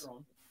voice.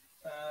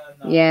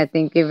 yeah,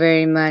 thank you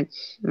very much,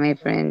 my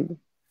friend.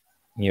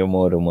 You're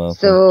more than welcome.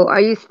 So, are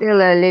you still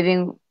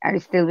living? Are you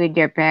still with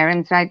your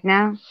parents right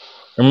now?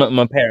 I'm at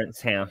my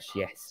parents' house,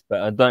 yes,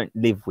 but I don't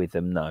live with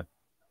them, no.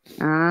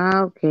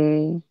 Ah,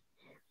 okay.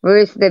 Where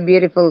is the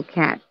beautiful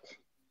cat?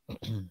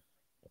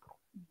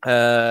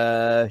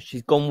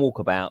 She's gone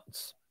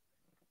walkabouts.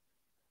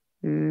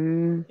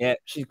 Mm. Yeah,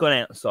 she's gone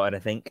outside, I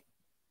think.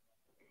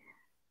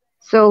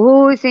 So,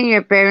 who is in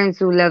your parents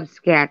who loves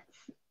cats?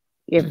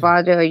 Your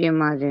father or your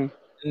mother?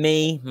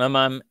 Me, my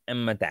mum,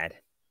 and my dad,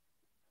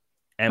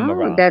 and my Oh,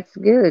 brother. that's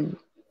good.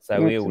 So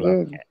we That's all love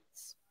good.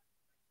 cats.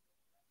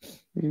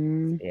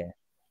 Mm. Yeah.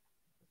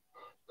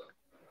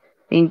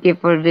 Thank you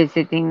for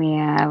visiting me.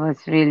 I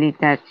was really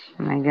touched.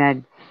 My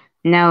God.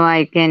 Now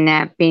I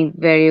can paint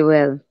very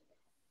well.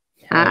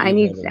 Oh, you're more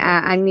than welcome.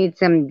 I need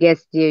some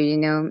guests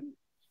here,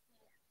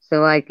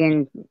 so I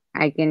can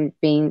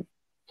paint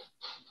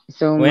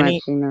so Well,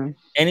 much,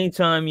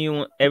 anytime you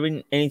want,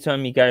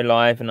 anytime you go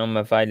live and I'm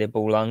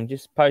available, long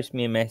just post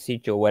me a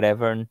message or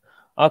whatever, and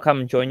I'll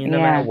come and join you no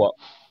matter Yeah, what.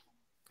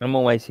 I'm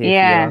always here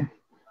for you, yeah, long.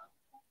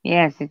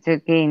 yes, it's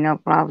okay, no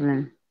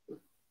problem.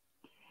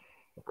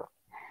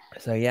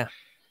 So yeah,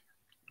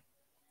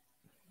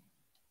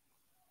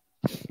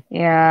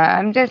 Yeah,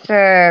 I'm just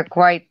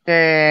quite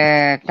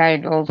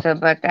tired also,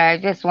 but I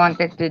just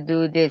wanted to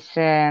do this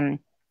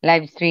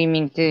live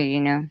streaming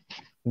too.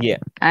 yeah.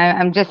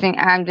 I'm just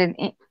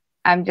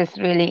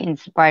really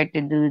inspired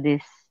to do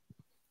this.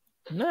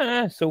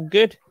 No, it's all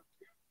good.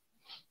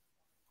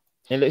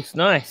 It looks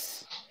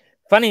nice.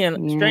 Funny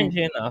and Yeah,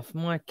 strangely enough,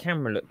 my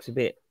camera looks a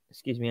bit.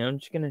 Excuse me. I'm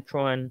just gonna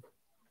try and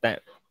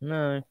that.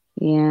 No,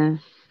 yeah.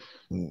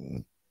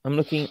 I'm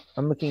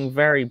looking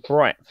very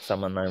bright for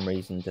some unknown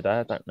reason today.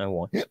 I don't know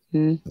why.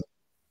 Mm.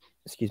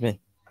 Excuse me.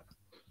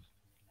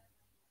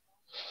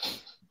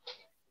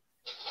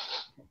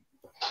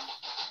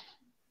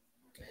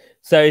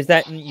 So is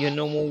that your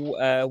normal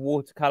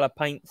watercolor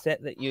paint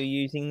set that you're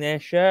using there,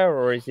 Cher,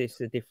 or is this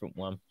a different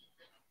one?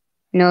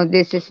 No,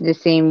 this is the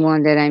same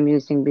one that I'm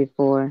using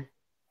before.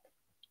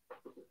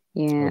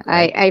 Yeah,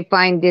 Okay. I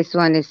find this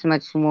one is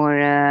much more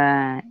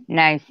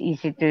nice,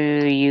 easy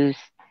to use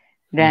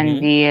than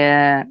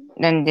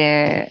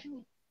Mm-hmm.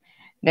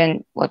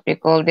 than what we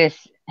call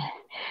this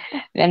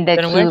than the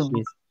Don't know where tube. she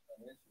is.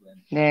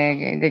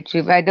 The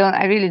tube.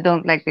 I really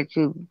don't like the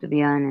tube, to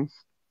be honest.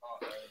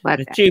 But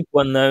The tube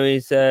one though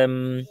is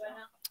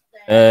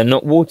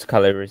not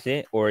watercolor, is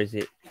it, or is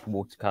it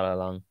watercolor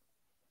long?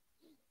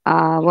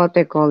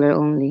 watercolor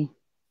only.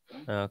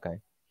 Oh,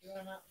 okay.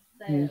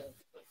 Mm.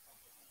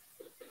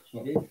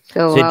 So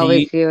So do how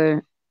you? is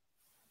your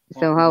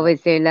how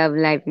is your love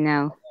life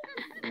now?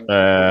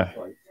 Uh,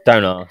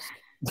 don't ask.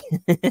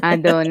 I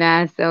don't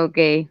ask.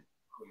 Okay.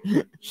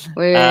 uh,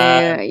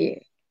 We're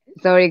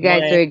sorry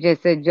guys, my we're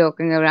just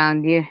joking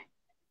around here.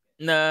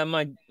 no,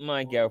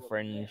 my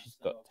girlfriend, she's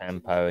got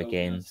Tampo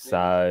again.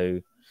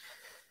 So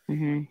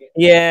Hmm.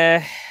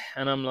 yeah,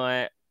 and I'm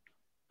like,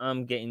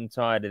 I'm getting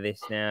tired of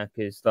this now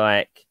because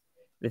like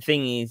the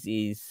thing is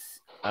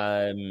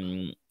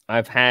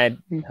I've had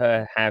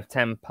her have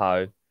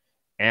Tampo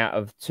out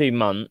of 2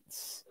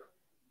 months.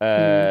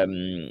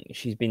 Mm.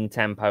 She's been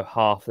Tampo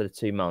half of the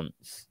 2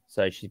 months,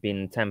 so she's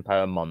been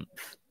Tampo a month.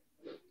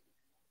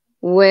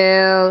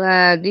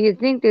 Well, do you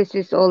think this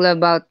is all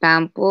about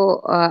Tampo,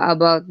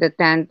 about the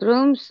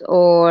tantrums,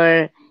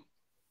 or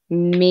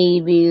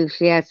maybe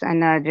she has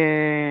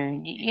another?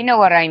 You know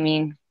what I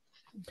mean?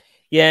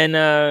 Yeah,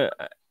 no,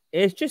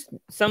 it's just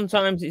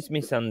sometimes it's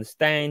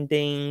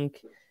misunderstanding.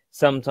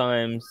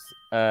 Sometimes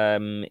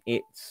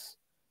it's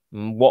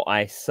what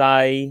I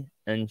say,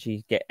 and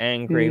she get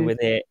angry Mm.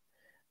 with it.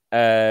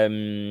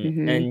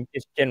 Mm-hmm. and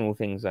just general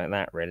things like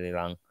that. Really,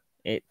 long.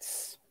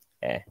 It's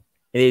yeah,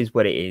 it is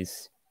what it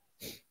is.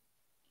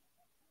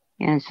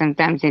 Yeah,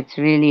 sometimes it's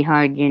really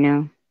hard,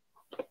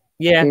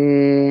 Yeah,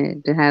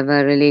 to have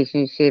a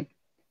relationship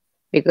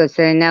because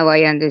now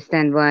I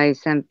understand why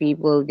some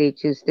people they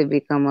choose to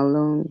become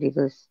alone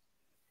because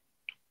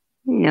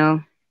you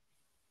know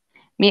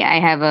me I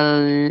have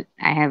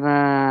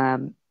a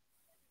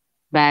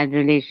bad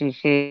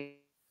relationship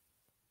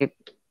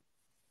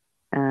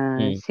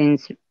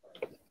since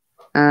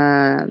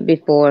mm,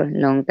 before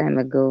long time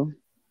ago.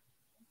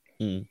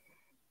 mm.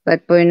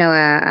 But for now,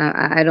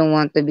 I don't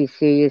want to be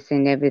serious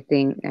and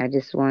everything. I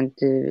just want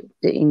to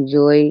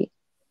enjoy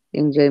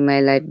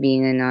my life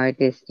being an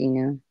artist.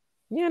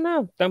 Yeah,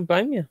 no, don't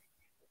blame you.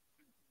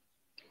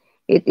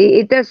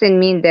 It doesn't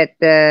mean that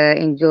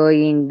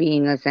enjoying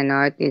being as an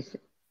artist,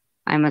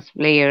 I must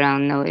play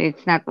around. No,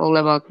 it's not all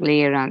about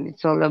play around.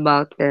 It's all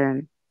about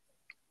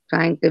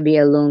trying to be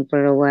alone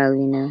for a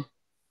while.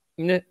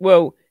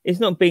 Well, it's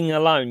not being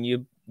alone.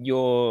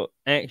 You're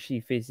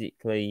actually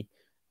physically,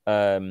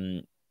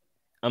 um,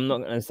 I'm not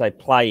going to say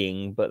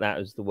playing, but that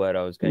was the word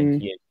I was going Mm,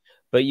 to use.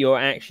 But you're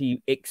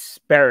actually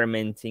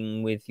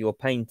experimenting with your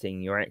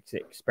painting. You're actually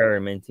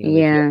experimenting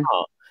with your yeah,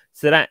 art.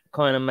 So that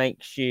kind of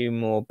makes you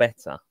more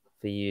better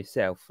for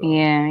yourself, long.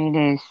 yeah,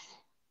 it is.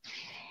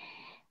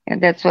 Yeah,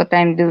 that's what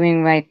I'm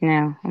doing right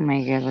now. Oh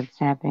my God, what's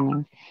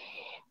happening?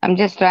 I'm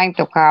just trying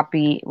to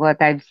copy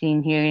what I've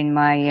seen here in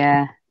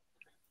my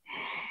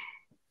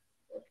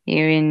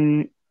here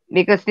in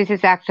because this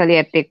is actually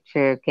a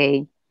picture,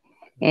 okay?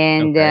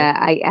 And Okay.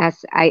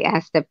 I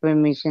asked the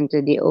permission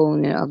to the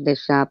owner of the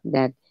shop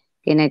that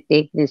can I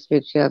take this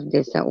picture of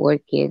this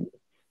orchid,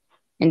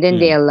 and then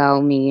they Mm,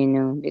 allow me,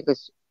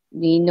 because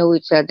we know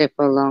each other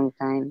for a long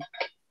time,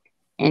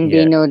 and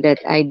they yeah. know that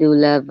I do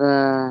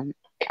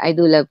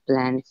love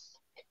plants,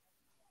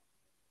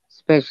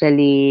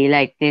 especially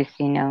like this.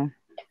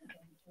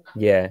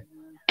 Yeah.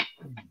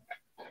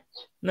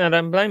 No,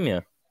 don't blame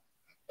you.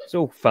 It's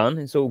all fun.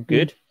 It's all Mm,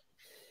 good.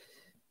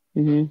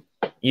 mm-hmm.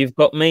 You've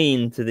got me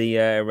into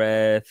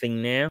the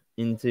thing now,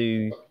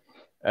 into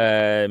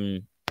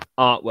um,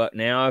 artwork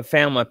now. I've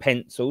found my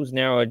pencils.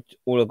 Now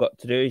all I've got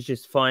to do is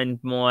just find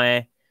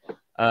my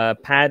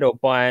pad or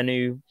buy a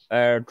new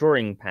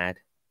drawing pad,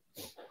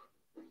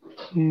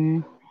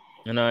 Mm.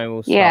 and I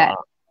will Yeah, start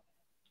up.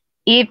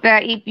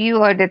 if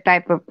you are the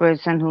type of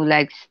person who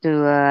likes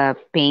to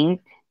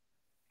paint,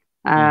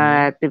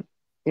 Mm-hmm.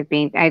 to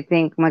paint, I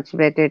think much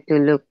better to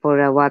look for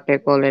a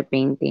watercolor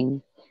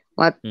painting.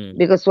 What Mm,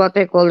 Because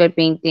watercolor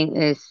painting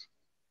is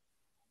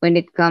when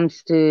it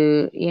comes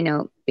to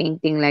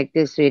painting like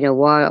this with a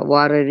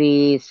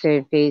watery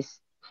surface,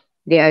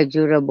 they are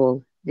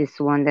durable. This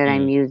one that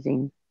I'm mm.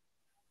 using,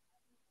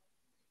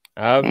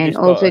 I've and just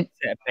got also a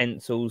set of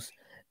pencils,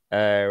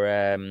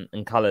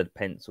 and coloured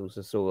pencils.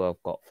 That's all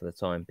I've got for the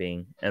time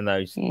being, and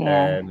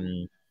yeah.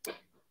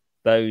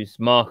 those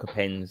marker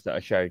pens that I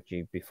showed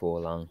you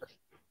before, long.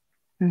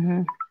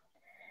 Hmm.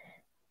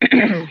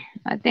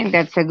 I think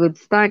that's a good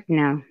start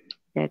now.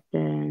 That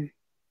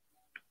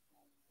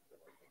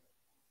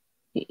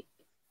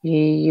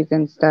you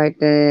can start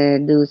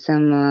do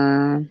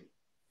some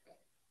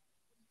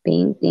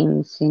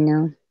paintings.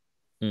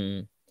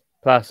 Mm.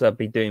 Plus, I'll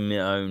be doing my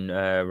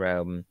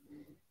own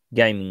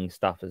gaming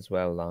stuff as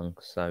well, long.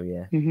 So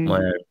yeah, Hmm.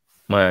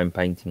 my own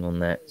painting on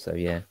that. So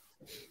yeah.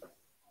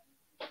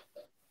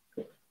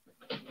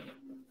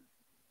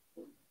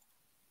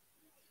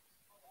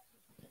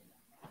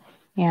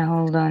 Yeah,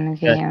 hold on. Uh,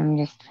 Okay, I'm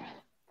just.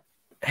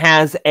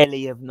 How's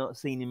Ellie? I've not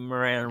seen him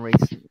around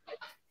recently.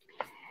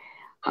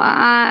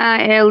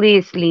 Ellie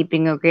is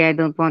sleeping. Okay, I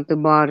don't want to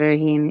bother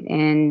him,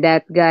 and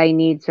that guy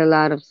needs a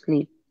lot of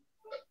sleep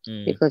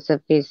Mm. because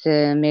of his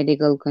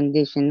medical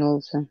condition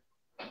also.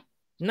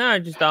 No,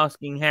 just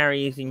asking how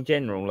he is in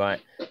general.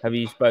 Like, have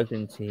you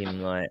spoken to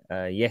him like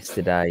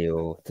yesterday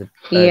or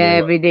Yeah,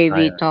 earlier on every day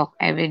today? we talk.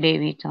 Every day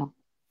we talk.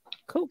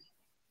 Cool.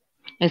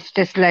 It's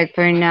just like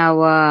for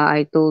now.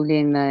 I told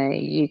him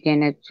you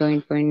cannot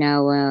join for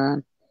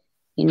now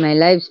in my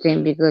live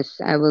stream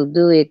because I will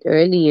do it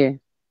earlier.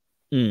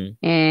 Mm.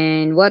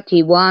 And what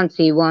he wants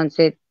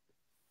it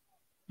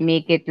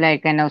make it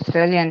like an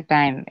Australian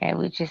time,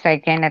 which is I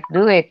cannot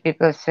do it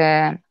because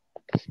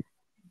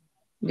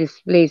this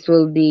place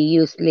will be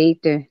used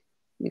later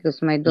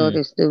because my Mm.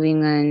 daughter's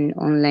doing an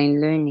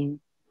online learning,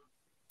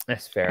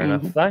 That's fair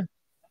enough, and though.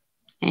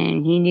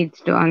 and he needs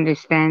to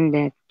understand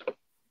that.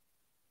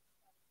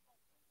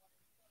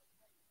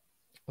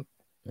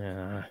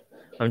 Uh,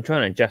 I'm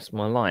trying to adjust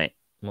my light,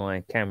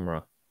 my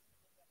camera,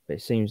 but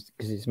it seems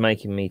because it's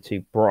making me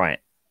too bright.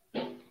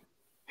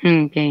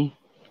 Okay.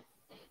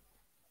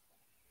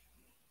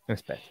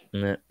 That's better.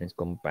 No, it's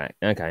gone back.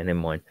 Okay, never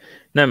mind.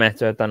 No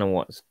matter. I don't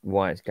know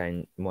why it's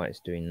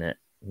doing that.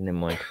 Never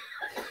mind.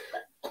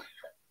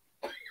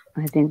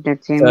 I think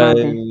that's your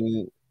mother.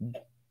 So,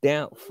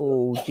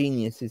 doubtful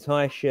genius is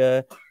hi,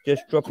 Sher.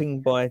 Just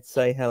dropping by to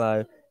say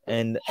hello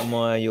and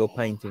admire your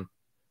painting.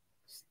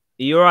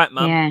 Are you all right,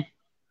 Mum? Yeah.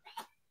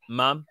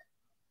 Mum?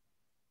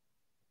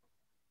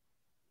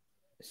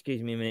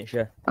 Excuse me a minute,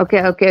 sure.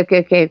 Okay, okay, okay,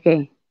 okay,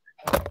 okay.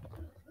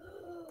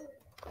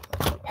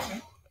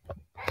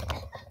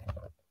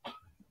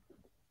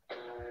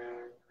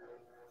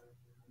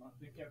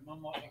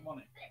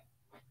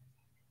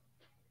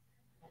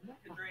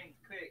 Drink,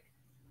 quick.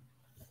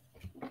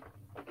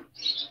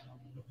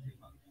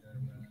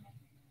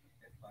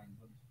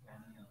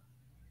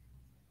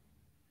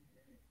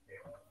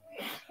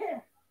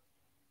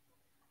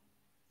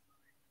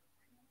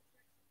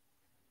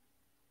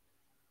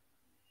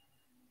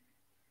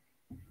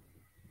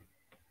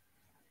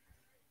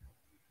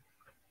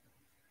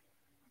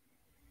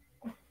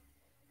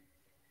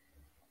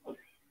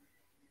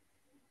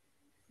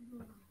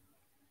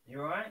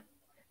 You alright?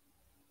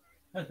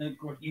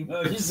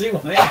 Emergency.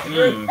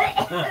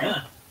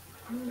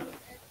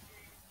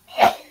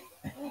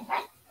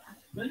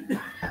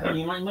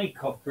 You might make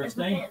cough,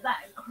 Christine.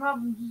 That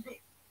crumbs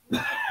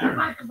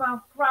back of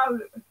our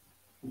throat.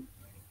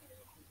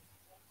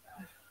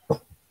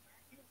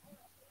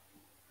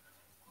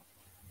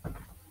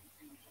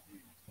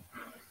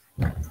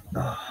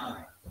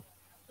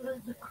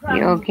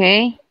 You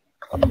okay?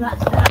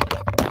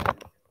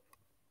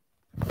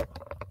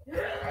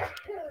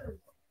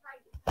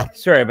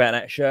 Sorry about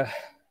that, sure.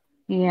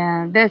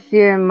 Yeah. Does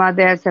your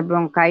mother has a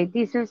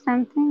bronchitis or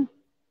something?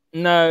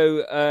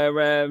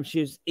 No,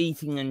 she was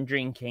eating and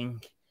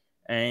drinking,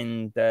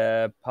 and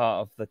part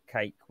of the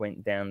cake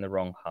went down the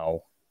wrong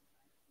hole.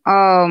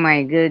 Oh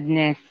my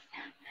goodness.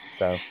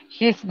 So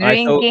She's I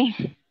thought drinking.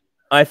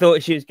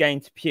 she was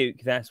going to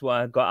puke. That's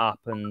why I got up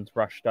and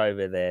rushed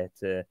over there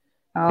to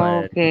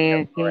kind of Okay,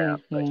 help her okay,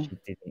 out, but okay. she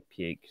didn't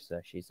puke, so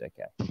she's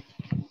okay.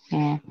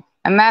 Yeah.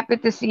 I'm happy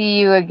to see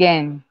you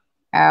again,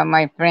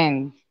 my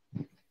friend.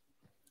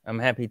 I'm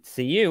happy to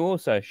see you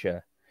also,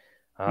 sure.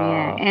 Yeah.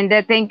 Ah, And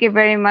thank you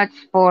very much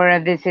for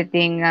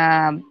visiting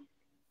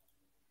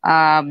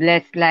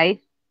Blessed Life.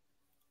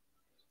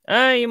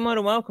 you're more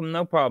than welcome.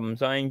 No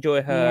problems. I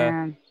enjoy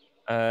her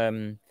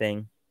Yeah.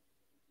 thing.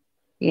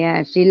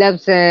 Yeah, she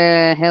loves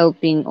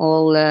helping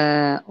all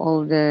the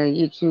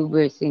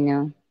YouTubers, you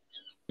know.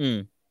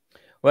 Mm.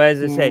 Well,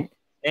 as I Yeah. said,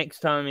 next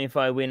time if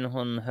I win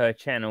on her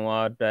channel,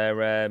 I'd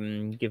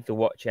give the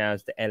watch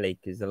hours to Ellie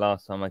because the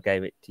last time I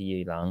gave it to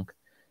you, Long.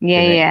 So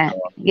Yeah, next yeah. time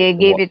I'll give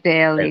the Give watch it to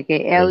to Ellie.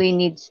 Okay. Ellie. Ellie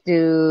needs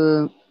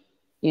to,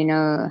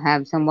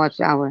 have some watch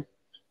hour.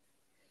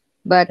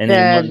 But And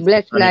then once I've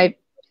Blessed done it, Life,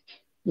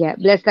 yeah,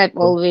 Blessed Life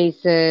oh, always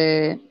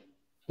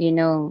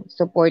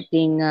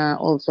supporting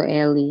also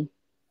Ellie.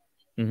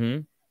 mm-hmm,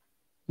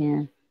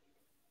 Yeah.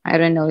 I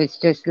don't know, it's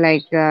just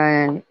like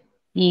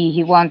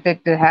he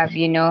wanted to have,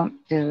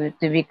 to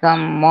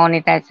become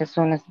monetized as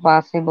soon as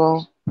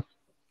possible.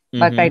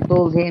 But I mm-hmm,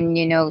 told him,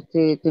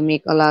 to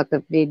make a lot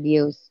of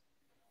videos.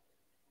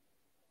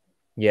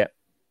 yeah,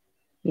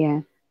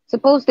 Yeah.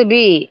 Supposed to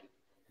be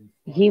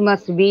he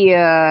must be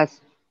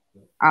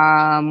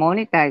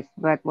monetized,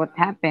 but what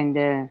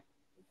happened?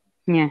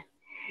 Yeah.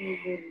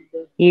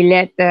 He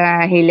let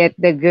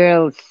the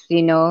girls,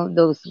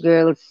 those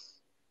girls,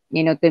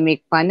 to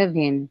make fun of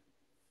him.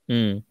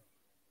 mm,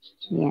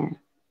 Yeah.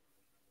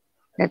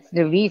 That's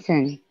the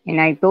reason. And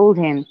I told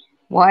him,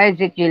 why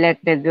is it you let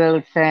the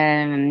girls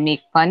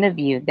make fun of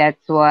you?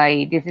 That's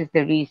why this is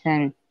the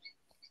reason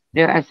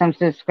there are some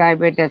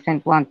subscriber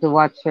doesn't want to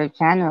watch your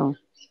channel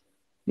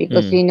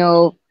because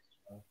mm.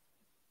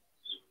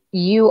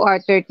 you are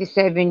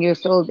 37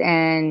 years old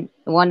and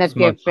one of It's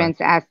your my time.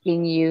 friends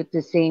asking you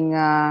to sing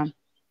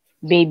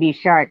Baby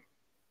Shark.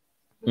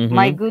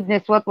 My Mm-hmm,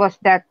 goodness, what was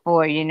that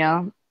for?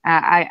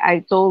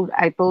 I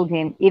told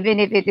him even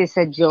if it is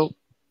a joke,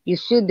 you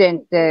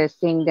shouldn't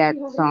sing that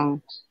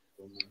song.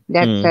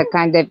 That's mm, a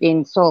kind of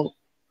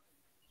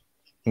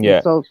yeah,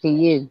 insult to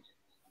you.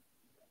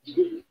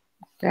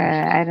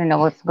 I don't know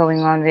what's going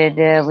on with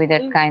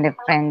that kind of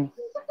friend.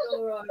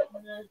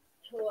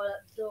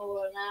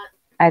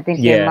 I think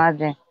your yeah.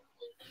 mother.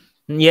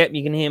 Yep,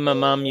 you can hear my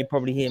mum. You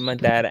probably hear my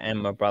dad and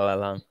my brother,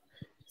 Long.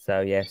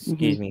 So yes, Hmm.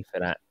 excuse me for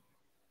that.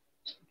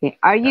 Okay.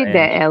 Are you I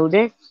the am.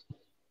 eldest?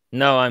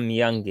 No, I'm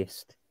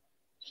youngest.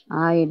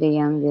 Are you the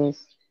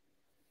youngest?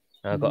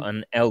 I Mhm. got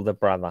an elder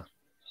brother.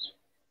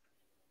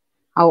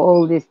 How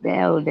old is the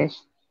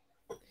eldest?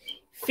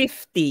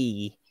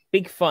 50.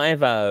 Big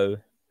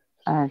 50.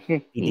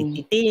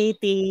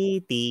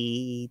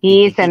 50.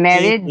 He is a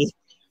married?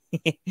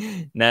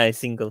 No,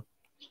 single.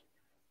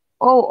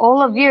 Oh,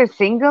 all of you are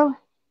single?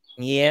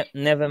 Yep,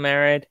 never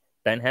married.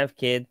 Don't have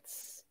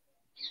kids.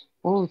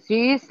 Oh,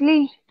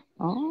 seriously?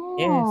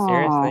 Yeah, Oh,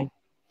 seriously.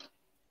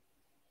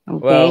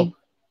 Well, okay.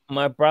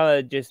 my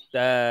brother just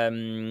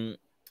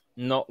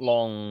not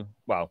long.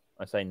 Well,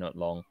 I say not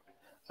long.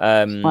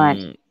 What?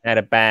 Had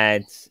a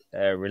bad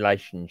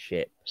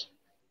relationship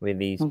with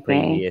his Okay.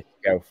 previous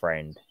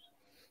girlfriend,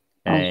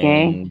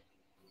 Okay. and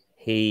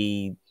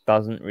he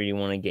doesn't really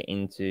want to get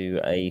into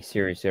a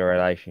serious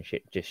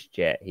relationship just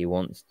yet. He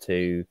wants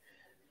to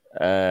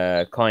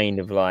kind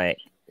of like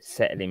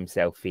settle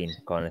himself in,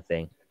 kind of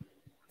thing,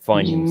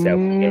 find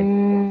himself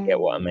again. Get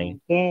what I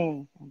mean?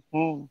 Okay.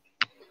 Okay.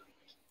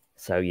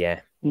 So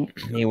yeah, Yeah.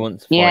 he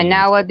wants to Yeah, find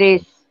himself nowadays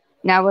again.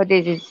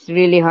 Nowadays, it's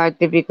really hard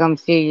to become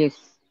serious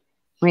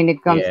when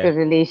it comes to Yeah.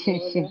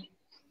 relationship.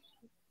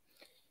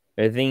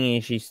 The thing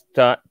is,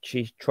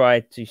 she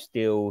tried to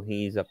steal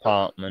his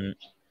apartment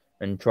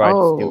and tried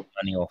to steal Oh,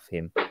 money off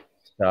him.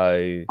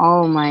 So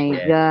oh my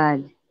yeah,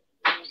 God.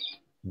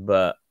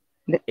 but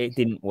Th- it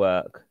didn't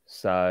work.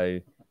 So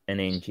and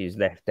then she's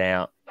left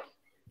out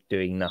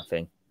doing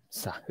nothing.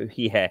 So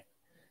yeah,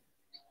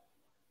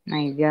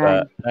 My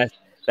but God.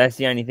 that's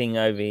the only thing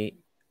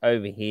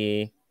over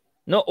here.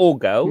 Not all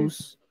Mm-hmm.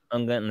 girls.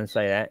 I'm going to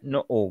say that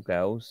not all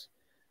girls,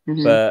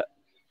 Mm-hmm. but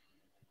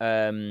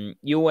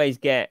you always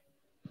get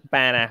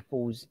bad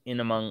apples in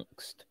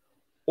amongst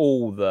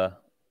all the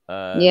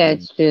Yeah,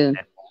 it's true.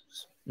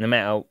 apples, no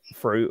matter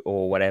fruit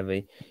or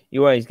whatever.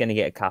 You're always going to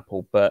get a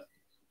couple, but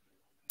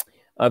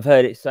I've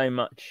heard it so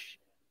much,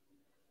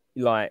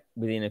 like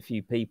within a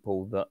few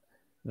people,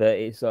 that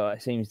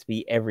it seems to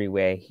be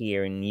everywhere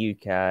here in the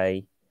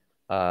UK,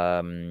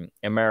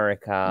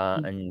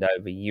 America, and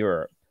over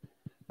Europe.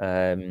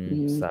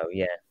 Mm-hmm. So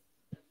yeah,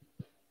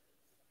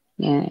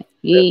 Yeah,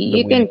 the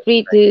you women. can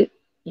free to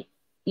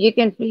you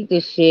can free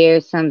to share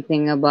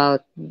something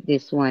about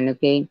this one,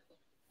 okay?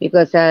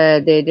 Because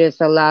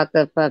there's a lot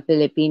of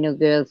Filipino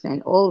girls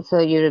and also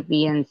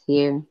Europeans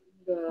here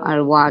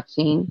are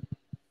watching,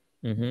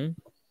 Mm-hmm.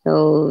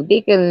 so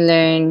they can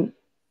learn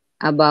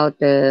about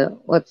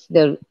what's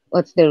the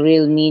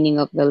real meaning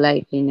of the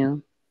life, you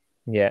know.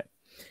 Yeah.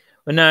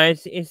 Well, no,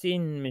 it's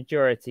in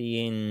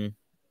majority in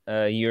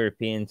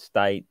European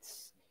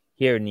states,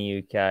 here in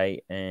the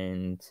UK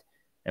and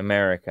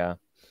America,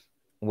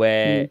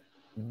 where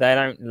Mm-hmm. they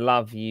don't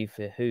love you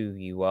for who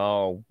you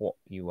are or what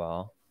you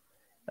are.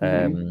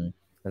 Mm-hmm. Um,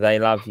 they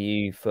love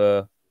you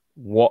for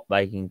what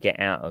they can get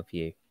out of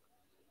you,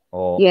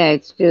 or Yeah,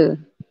 it's true.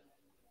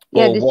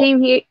 Yeah, or what the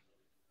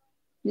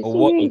or same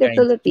what here in you're the going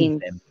to give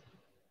Philippines. them,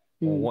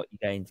 or Mm, what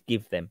you're going to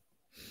give them.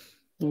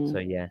 yeah. So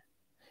yeah.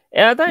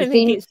 Yeah, The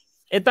same.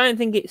 I don't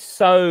think it's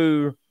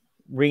so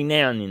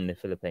renowned in the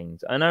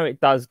Philippines. I know it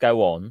does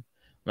go on,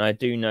 and I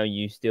do know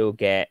you still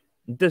get.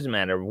 It doesn't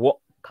matter what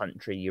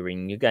country you're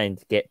in, you're going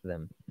to get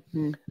them.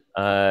 Mm,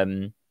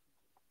 Um,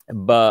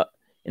 but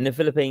in the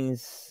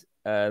Philippines,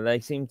 they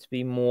seem to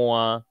be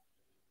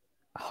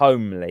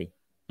homely,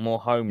 more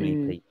homely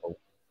mm, people.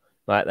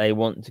 Like they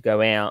want to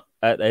go out.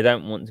 They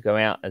don't want to go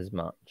out as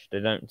much. They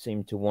don't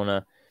seem to want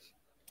to,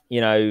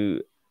 you know,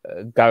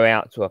 go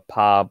out to a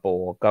pub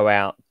or go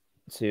out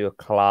to a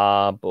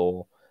club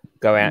or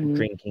go out mm,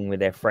 drinking with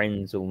their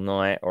friends all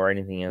night or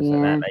anything else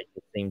like that. yeah. They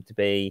just seem to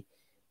be,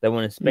 they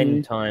want to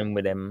spend Mm, time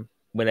with them,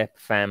 with their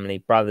family,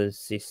 brothers,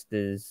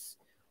 sisters,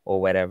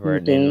 or whatever,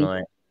 and then okay.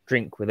 like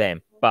drink with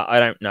them. But I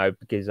don't know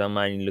because I'm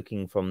only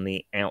looking from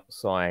the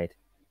outside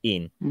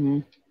in,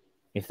 Mm.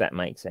 if that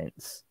makes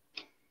sense.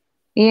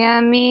 Yeah,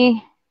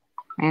 me.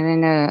 I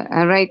don't know.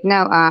 Right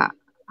now,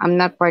 I'm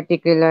not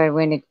particular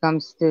when it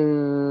comes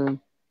to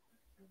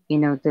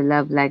to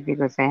love life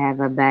because I have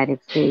a bad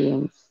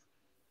experience.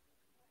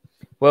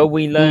 Well,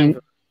 And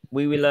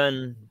we will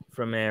learn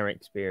from our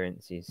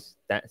experiences.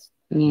 That's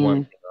one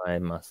yeah, thing I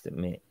must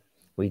admit.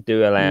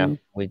 yeah,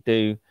 We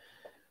do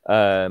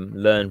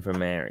learn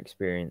from our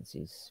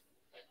experiences.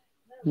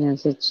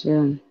 yes, it's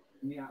true.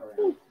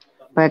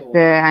 But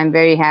I'm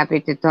very happy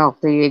to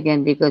talk to you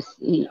again because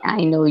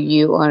I know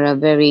you are a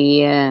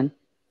very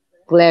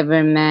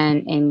clever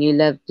man and you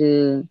love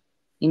to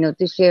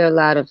share a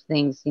lot of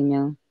things, you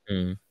know.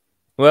 Mm.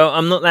 Well,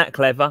 I'm not that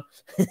clever.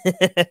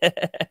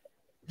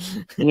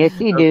 Yes,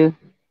 you I'm, do.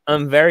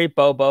 I'm very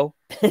bobo.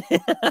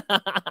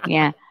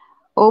 Yeah.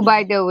 Oh,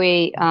 by the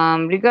way,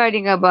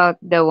 regarding about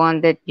the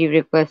one that you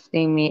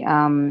requesting me,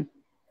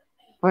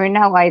 for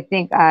now I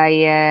think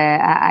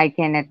I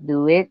cannot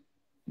do it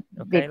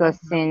Okay, because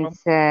no problem.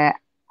 since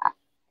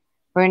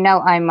for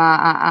now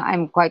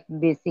I'm quite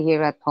busy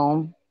here at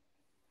home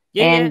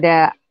Yeah, yeah. and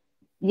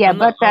yeah, I'm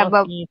not but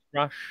asking you to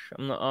rush.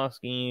 I'm not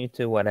asking you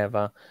to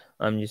whatever.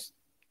 I'm just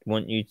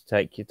want you to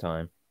take your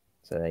time.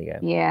 So there you go.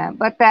 yeah,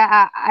 but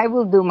I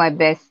will do my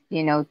best,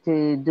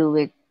 to do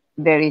it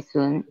very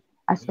soon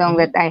as long Hmm.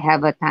 that I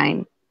have a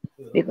time.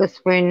 Because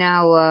for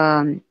now,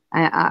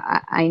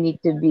 I need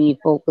to be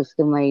focused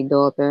to my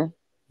daughter.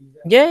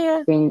 Yeah,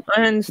 yeah. Since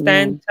I yeah,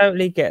 understand.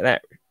 Totally get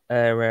that,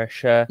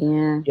 Rasha.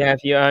 yeah, You have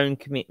your own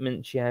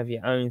commitments. You have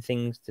your own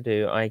things to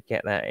do. I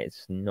get that.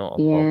 It's not a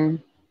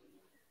problem.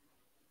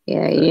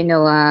 yeah, yeah.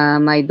 So,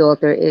 My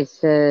daughter is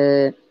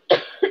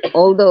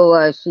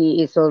although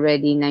she is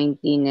already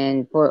 19,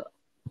 and for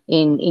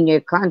in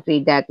your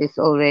country that is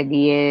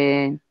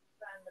already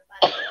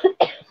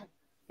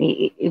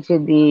it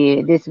should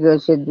be this girl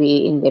should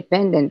be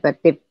independent, but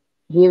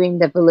here in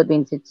the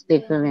Philippines it's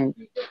different.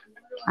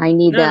 no,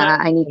 no.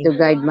 I need to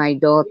guide my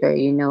daughter,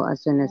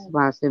 as soon as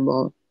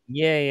possible.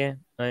 Yeah, yeah.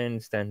 I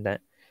understand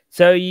that.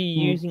 So, are you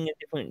Yeah. using a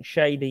different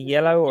shade of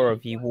yellow, or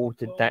have you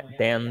watered that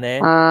down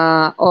there?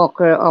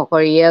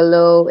 Ochre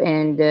yellow,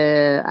 and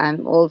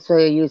I'm also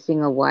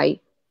using a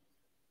white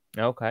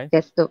Okay.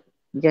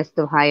 just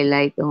to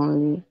highlight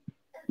only.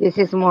 This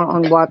is more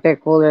on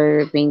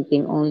watercolor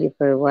painting only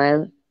for a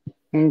while.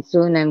 And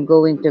soon I'm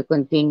going to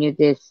continue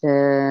this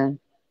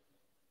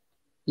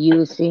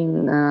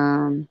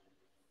using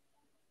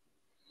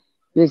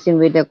using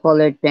with a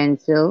colored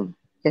pencil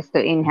just to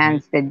Mhm.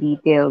 enhance the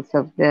details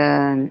of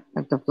the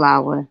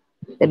flower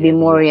to be Yeah,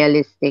 more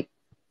realistic.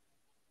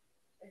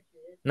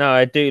 no,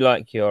 I do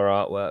like your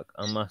artwork.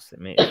 I must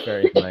admit, it's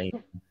very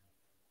amazing,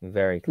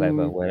 very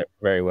clever, Mm.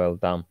 very well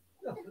done.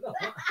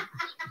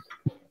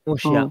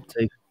 What's she Oh, up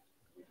to?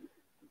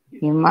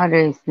 your mother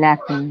is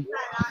laughing.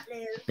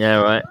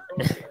 Yeah, right.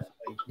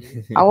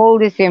 How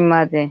old is your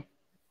mother?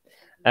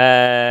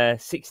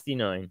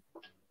 69,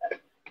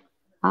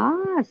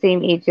 Ah,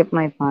 same age of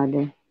my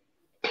father.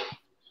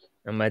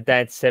 and my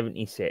dad's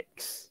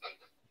 76.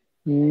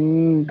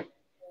 Mm.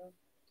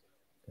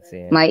 So,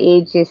 yeah. My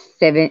age is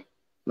seven.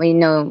 You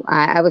know,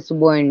 I was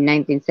born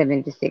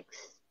 1976.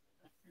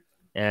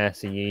 Yeah,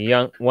 so you're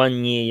young,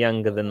 1 year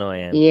younger than I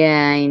am.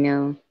 Yeah, I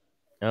know.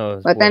 I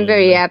was But born I'm in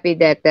very happy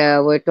that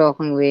we're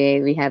talking.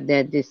 We have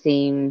the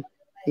same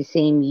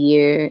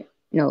year.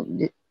 No,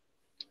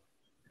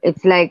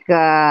 it's like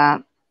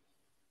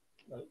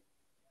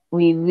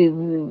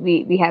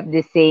we have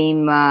the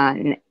same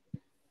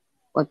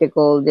what they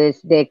call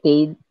this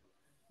decade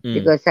Mm,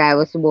 because I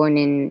was born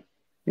in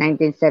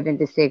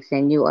 1976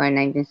 and you are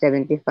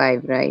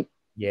 1975, right?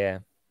 yeah.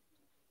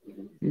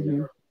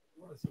 Hmm.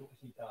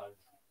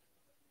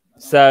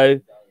 So,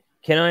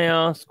 can I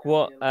ask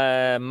what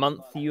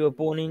month you were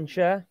born in,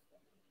 Cher?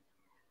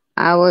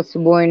 I was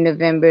born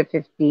November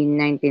 15,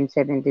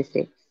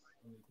 1976.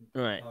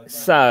 Right.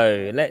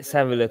 So let's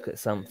have a look at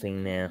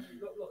something now.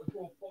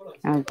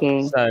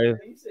 Okay, So,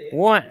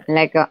 what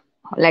like a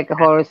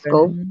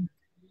horoscope. happened?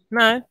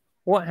 No,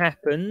 what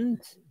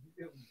happened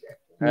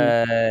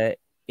Mm.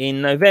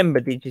 in November?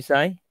 Did you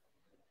say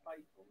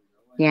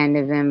Yeah,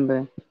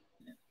 November.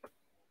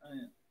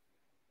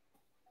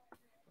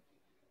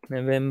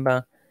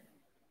 November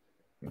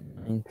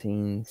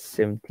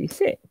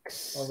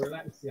 1976?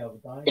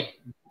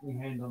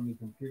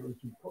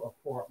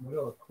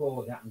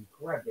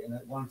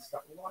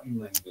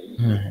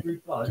 Right.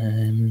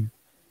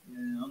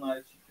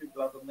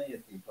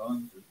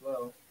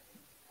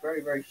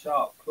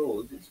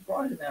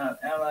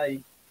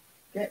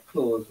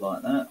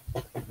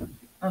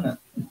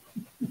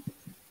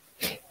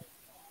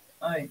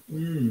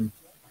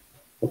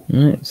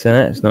 Right, so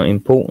that's not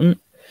important.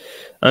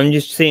 I'm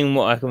just seeing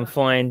what I can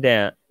find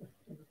out.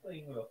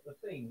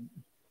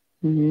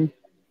 Hmm.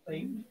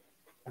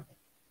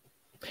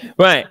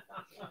 Right.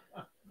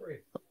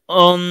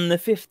 On the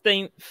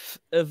 15th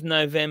of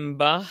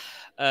November,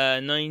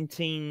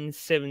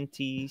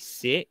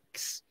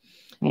 1976,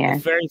 the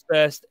Yes. very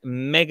first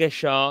mega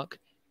shark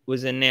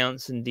was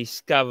announced and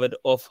discovered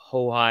off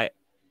Hawaii.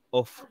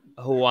 Off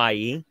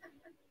Hawaii.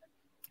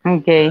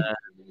 Okay.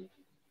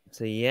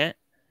 So yeah.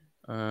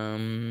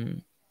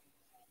 Um,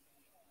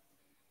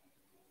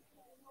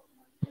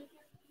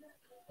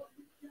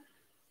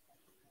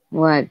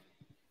 What?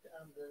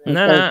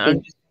 no, no,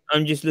 Okay.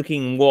 I'm just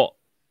looking what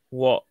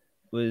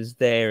was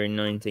there in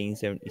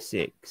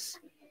 1976.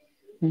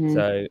 Hmm.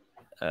 So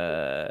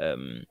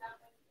um,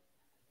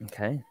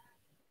 okay.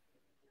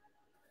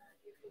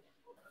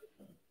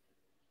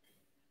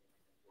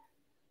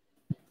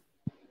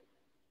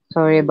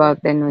 Sorry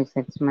about the noise.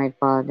 That's my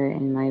father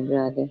and my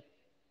brother.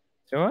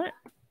 It's all right.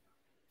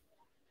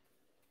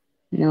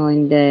 No,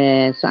 in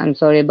the so I'm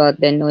sorry about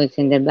the noise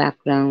in the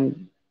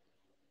background.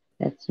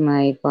 That's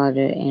my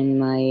father and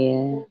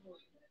my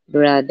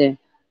brother.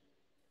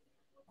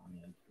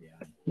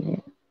 Yeah,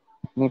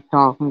 they're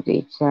talking to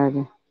each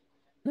other.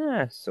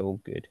 That's all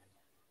good.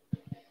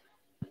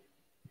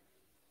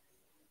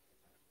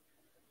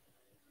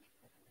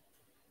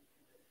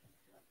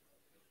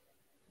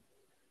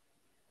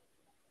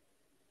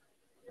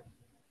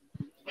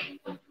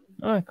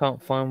 I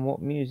can't find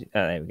what music.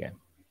 Oh, there we go.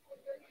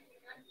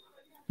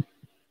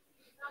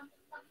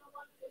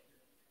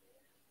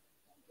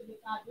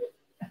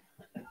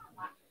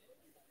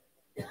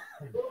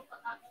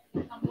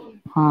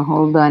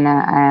 Hold on,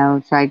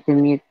 I'll try to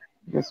mute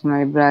because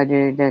my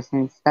brother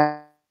doesn't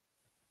stop.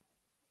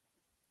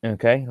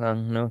 Okay,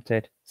 long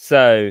noted.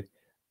 So,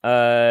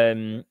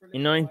 in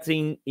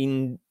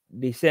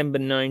December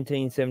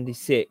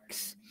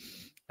 1976,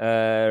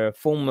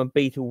 former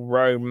Beetle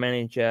Road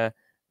manager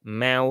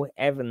Mal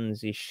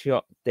Evans is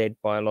shot dead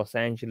by Los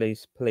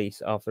Angeles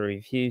police after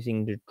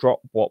refusing to drop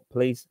what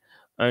police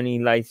only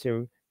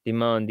later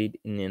demanded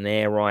in an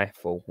air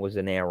rifle was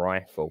an air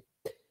rifle.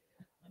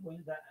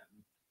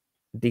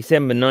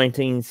 December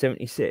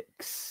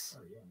 1976.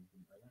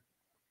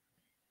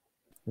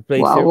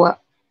 The Wow,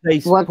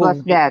 police what was pulled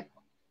it. that?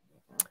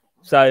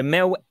 So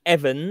Mel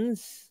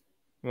Evans,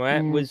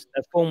 right, Mm, was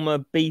a former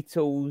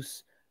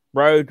Beatles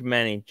road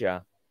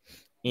manager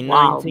in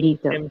wow,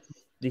 Beatles.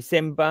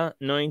 December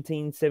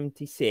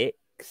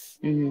 1976.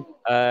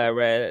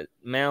 Mm,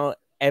 Mel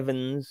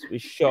Evans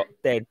was shot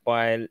dead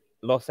by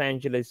Los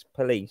Angeles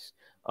police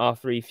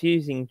after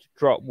refusing to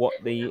drop what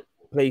the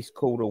police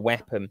called a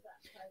weapon.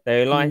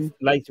 They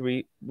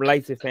mm,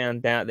 later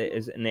found out that it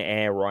was an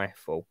air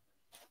rifle.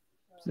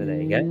 So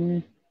there you go.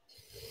 mm.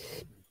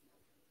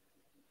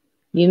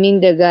 You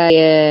mean the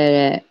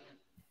guy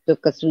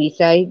took a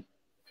suicide?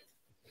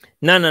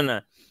 No, no,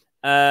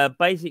 no.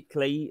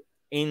 Basically,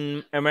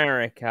 in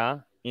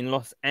America, in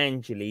Los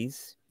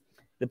Angeles,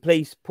 the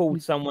police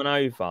pulled someone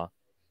over.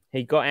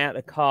 He got out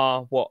of the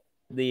car. What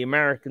the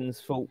Americans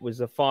thought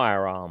was a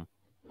firearm,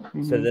 so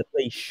Mm-hmm. the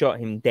police shot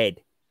him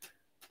dead.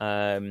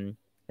 And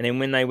then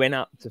when they went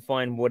up to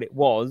find what it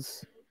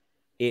was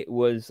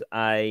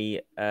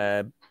a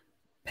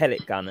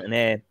pellet gun,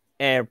 an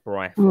air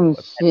rifle,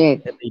 Oh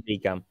shit! a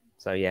BB gun.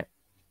 So yeah,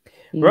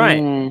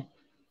 right. Yeah,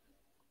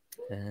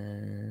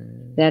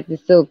 Uh, that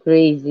is so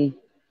crazy.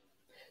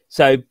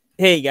 so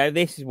here you go.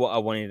 This is what I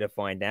wanted to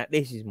find out.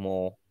 This is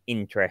more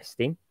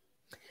interesting.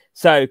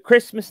 So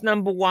Christmas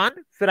number one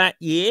for that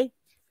year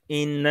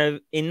in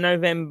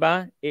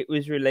November it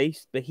was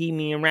released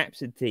Bohemian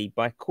Rhapsody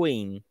by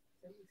Queen.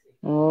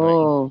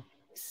 Oh.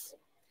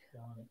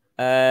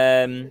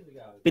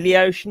 Billy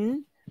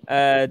Ocean,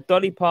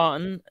 Dolly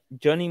Parton,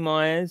 Johnny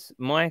Myers,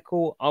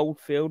 Michael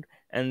Oldfield,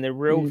 and The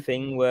Real Mm,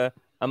 Thing were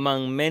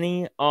among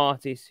many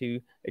artists who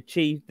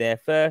achieved their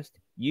first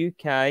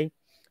UK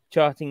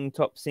charting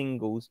top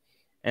singles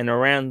and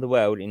around the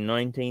world in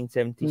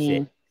 1976.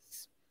 yeah.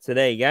 So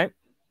there you go.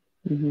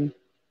 Mm-hmm.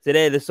 So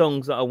they're the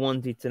songs that I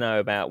wanted to know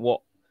about.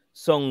 What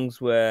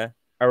songs were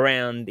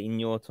around in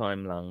your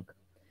time, Lung?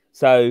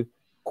 So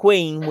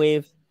Queen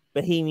with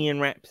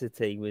Bohemian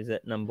Rhapsody was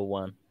at number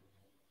one.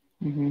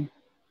 Mm-hmm.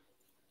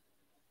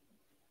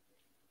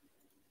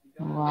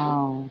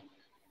 Wow.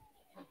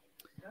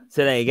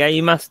 So there you go.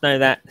 You must know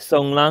that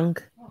song, Lung.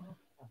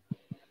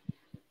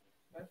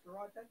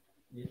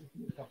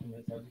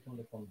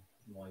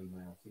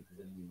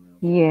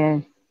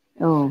 Yes.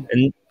 Oh,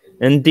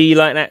 And do you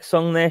like that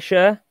song there,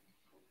 Sure?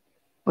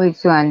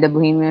 which one? The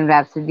Bohemian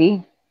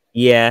Rhapsody?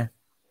 Yeah.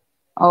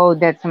 Oh,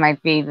 that's my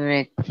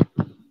favorite.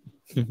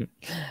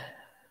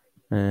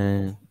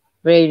 uh,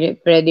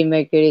 Freddie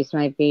Mercury is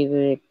my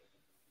favorite.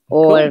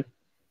 cool. Or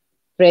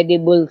Freddie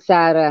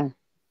Bulsara.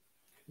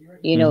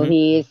 Hmm.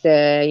 He is,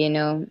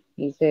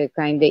 he's a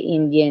kind of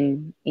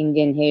Indian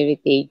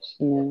heritage.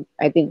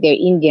 I think they're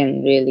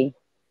Indian, really.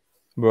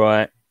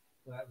 Right.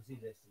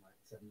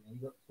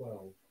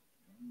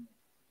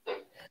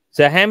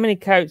 So how many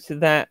coats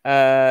of that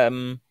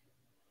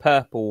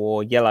purple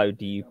or yellow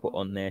do you put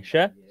on there,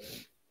 Sure?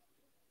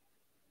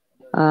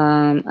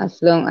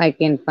 As long I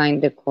can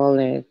find the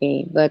color,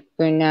 okay. But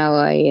for now,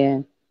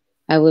 I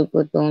will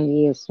put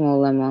only a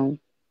small amount.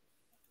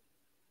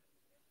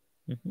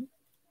 Mm-hmm.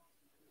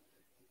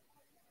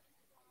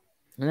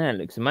 Yeah, it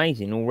looks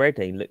amazing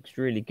already. Looks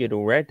really good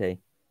already.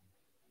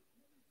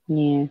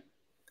 Yeah.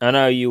 I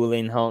know you will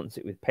enhance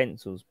it with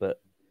pencils, but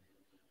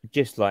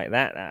just like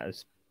that,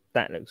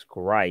 that looks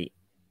great.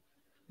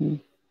 Mm.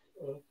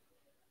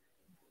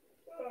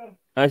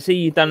 I see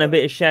you've done a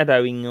bit of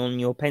shadowing on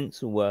your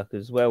pencil work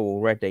as well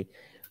already.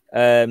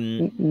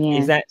 Um,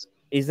 is Yeah.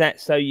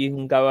 that so you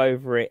can go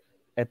over it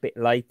a bit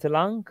later,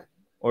 Lung,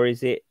 or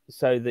is it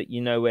so that you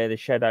know where the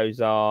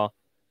shadows are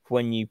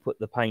when you put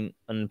the paint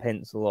and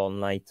pencil on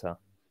later?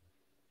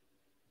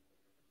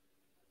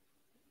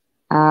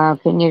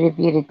 Can you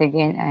repeat it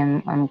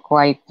again? I'm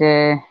quite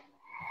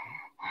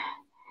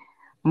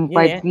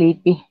Yeah,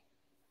 sleepy.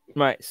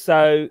 right.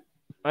 So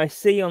I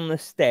see on the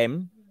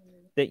stem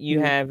that you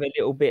Mm. have a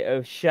little bit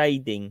of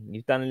shading.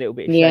 You've done a little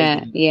bit of Yeah,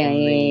 shading yeah, on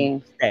yeah, the yeah.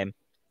 stem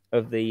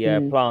of the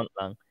Mm. plant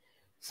lung.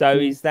 So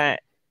Mm. is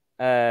that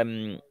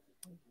um,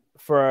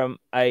 from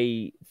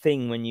a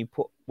thing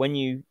when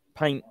you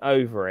paint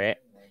over it?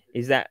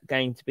 Is that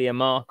going to be a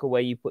marker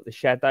where you put the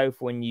shadow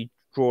for when you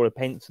draw a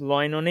pencil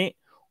line on it,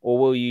 or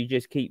will you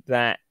just keep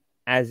that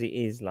as it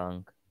is,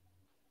 lung?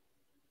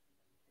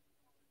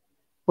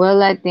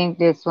 Well, I think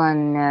this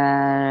one,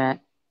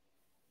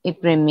 it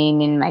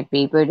remain in my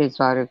paper, this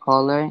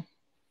watercolor.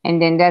 And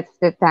then that's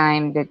the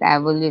time that I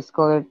will use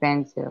colored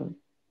pencil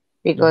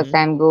because Mm-hmm.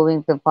 I'm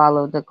going to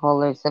follow the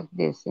colors of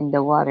this in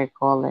the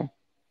watercolor.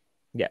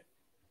 Yeah,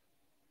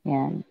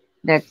 Yeah,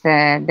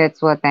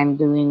 that's what I'm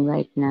doing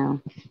right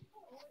now.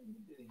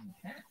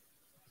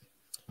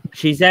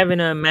 she's having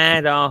a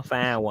mad half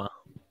hour.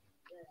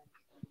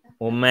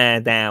 Or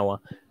mad hour.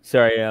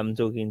 Sorry, I'm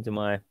talking to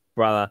my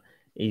brother.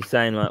 He's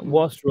saying like, Mm.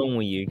 "What's wrong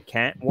with you,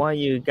 cat? Why are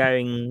you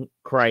going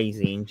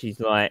crazy?" And she's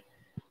like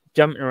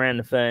jumping around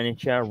the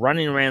furniture,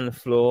 running around the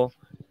floor,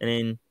 and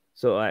then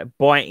sort of like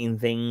biting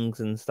things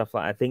and stuff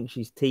like that. I think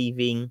she's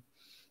teething,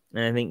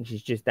 and I think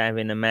she's just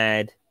having a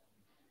mad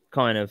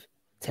kind of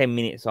 10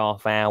 minutes,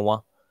 half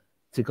hour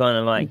to kind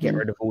of like get Mhm.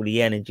 rid of all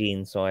the energy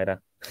inside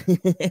her. Yeah,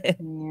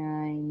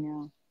 I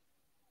know.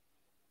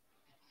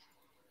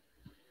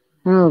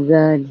 Oh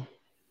God,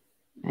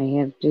 I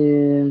have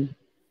to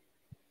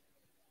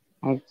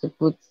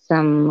put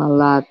a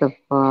lot of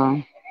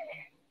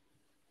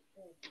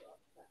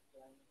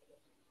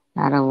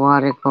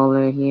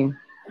watercolor here.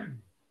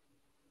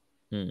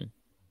 Hmm.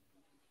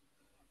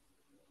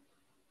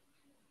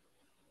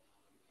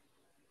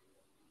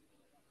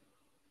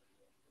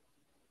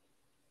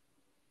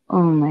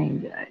 Oh my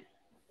God.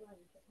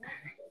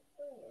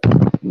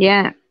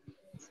 Yeah,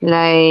 it's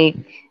like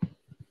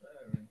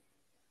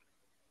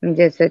I'm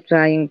just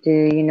trying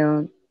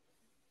to,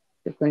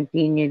 to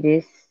continue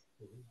this.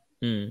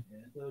 Mm.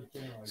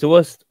 So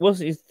what's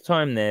his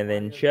time there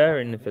then? Sure,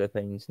 in the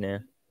Philippines now.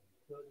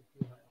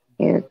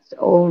 It's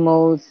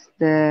almost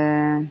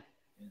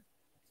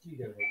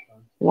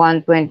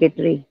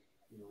 1:23.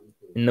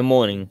 In the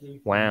morning.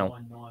 Wow.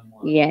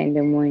 Yeah, in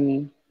the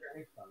morning.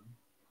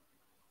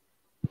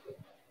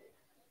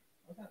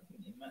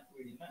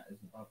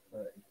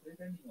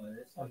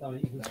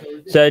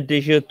 So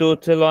does your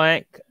daughter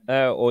like,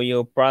 or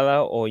your brother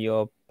or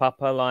your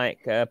papa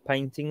like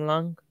painting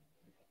long?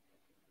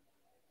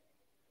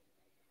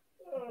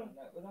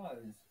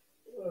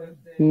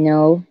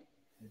 No.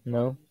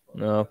 No.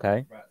 No.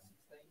 Okay.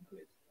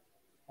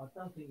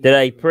 Do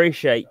they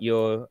appreciate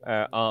your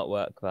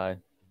artwork though?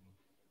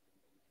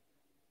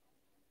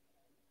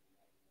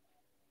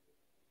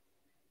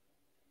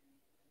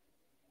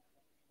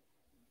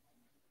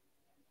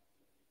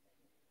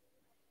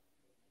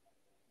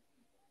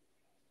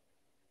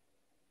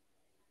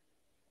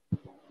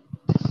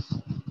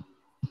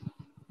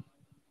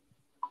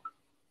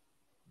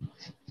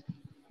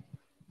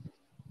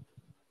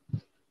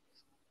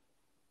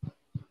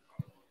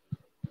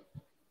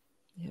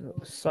 It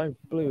looks so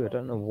blue. I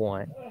don't know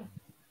why.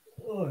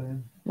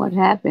 What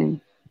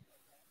happened?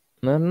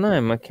 I don't know.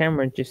 My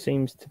camera just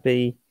seems to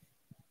be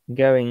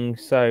going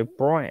so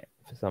bright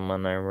for some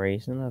unknown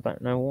reason. I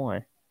don't know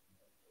why.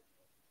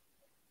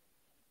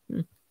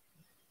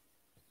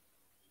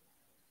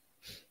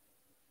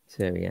 So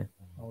there we go.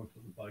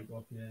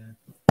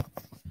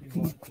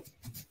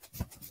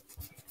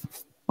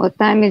 What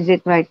time is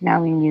it right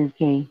now in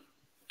UK?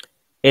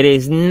 It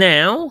is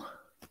now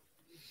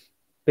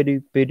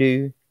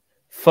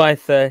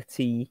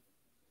 5:30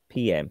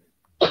 p.m.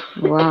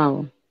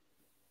 Wow,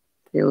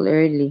 still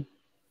early.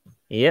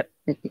 Yep,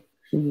 But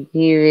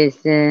here is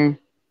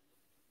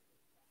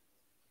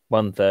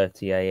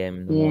 1:30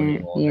 a.m. in the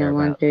morning or yeah,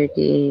 thereabouts.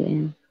 1:30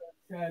 a.m.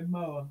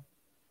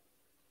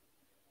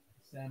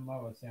 Sam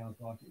Mower sounds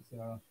like it's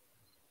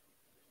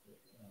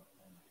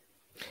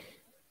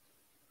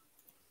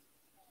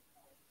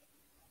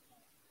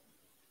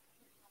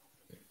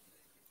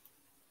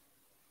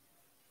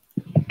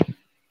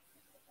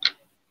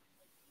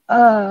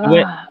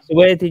So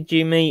where did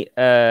you meet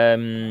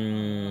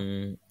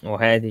or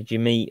how did you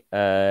meet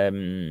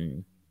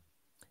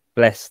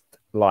Blessed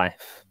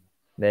Life?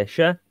 There,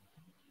 sure.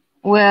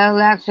 Well,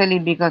 actually,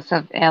 because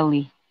of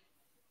Ellie.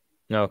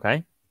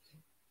 Okay.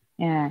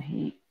 Yeah,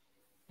 he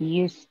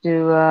used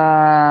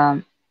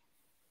to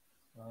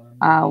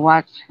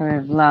watch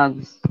her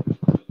vlogs.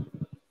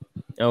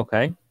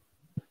 Okay.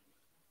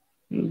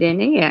 Then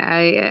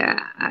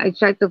yeah, I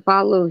tried to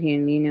follow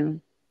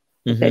him.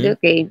 I said Mhm.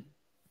 okay.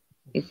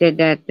 He said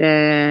that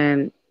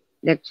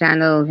that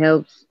channel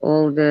helps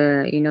all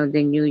the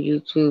the new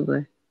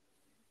YouTuber.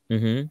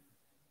 Mhm.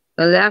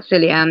 Well,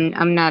 actually,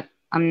 I'm not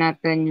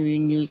a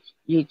new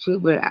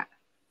YouTuber.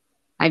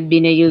 I've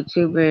been a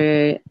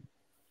YouTuber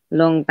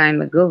long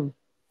time ago.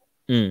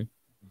 Mm.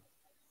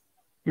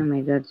 Oh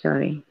my God,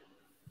 sorry.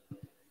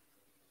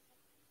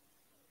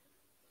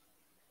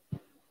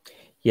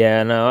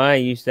 Yeah, no, I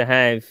used to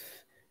have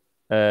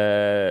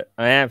I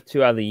have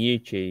two other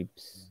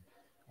YouTubes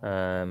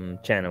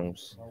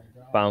channels,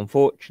 but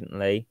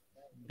unfortunately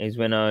is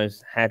when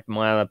had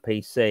my other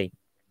PC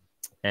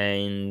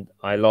and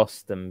I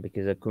lost them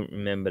because I couldn't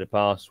remember the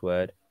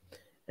password.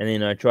 And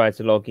then I tried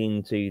to log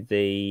into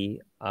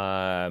the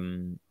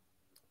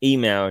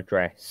email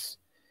address,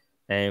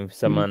 and for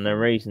some Mm. unknown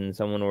reason,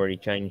 someone already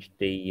changed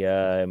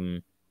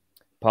the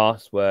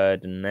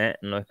password and that,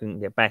 and I couldn't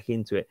get back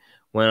into it.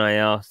 When I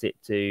asked it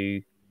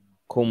to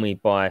call me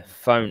by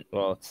phone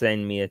or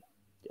send me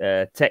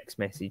a text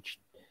message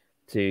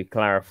to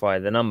clarify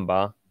the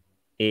number,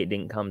 it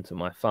didn't come to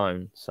my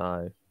phone.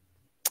 So,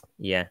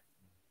 yeah.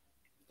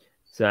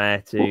 So I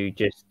had to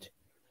just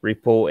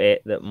report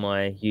it that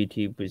my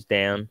YouTube was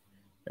down,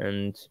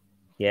 and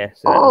yeah,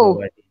 so that was all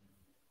Oh, I did.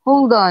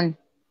 hold on.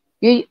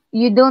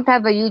 You don't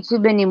have a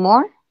YouTube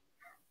anymore?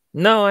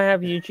 No, I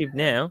have YouTube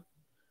now,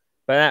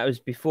 but that was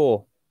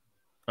before.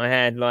 I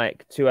had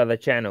like two other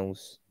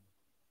channels,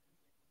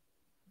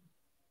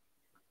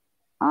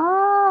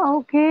 Ah,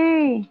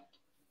 okay.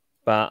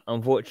 but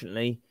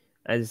unfortunately,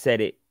 as I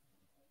said,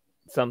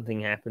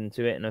 something happened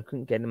to it, and I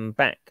couldn't get them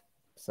back.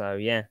 So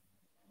yeah,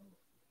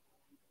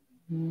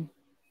 Mm,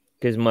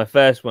 because my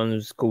first one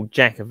was called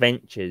Jack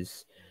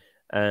Adventures,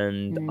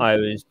 and mm, I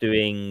was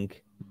doing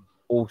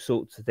all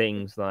sorts of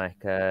things like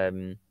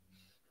going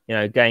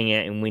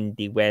out in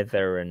windy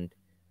weather and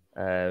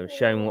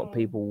showing what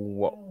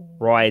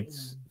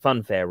rides,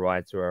 funfair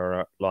rides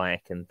were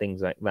like, and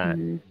things like that.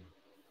 mm,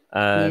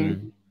 yeah.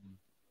 Um,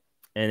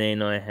 and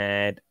then I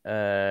had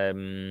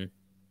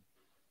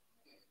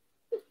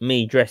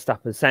me dressed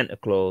up as Santa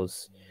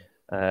Claus,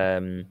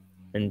 and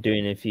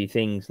doing a few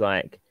things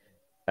like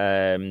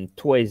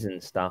toys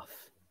and stuff.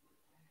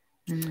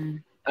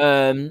 Mm,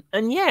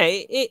 And yeah,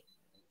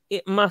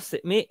 it must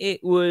admit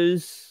it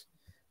was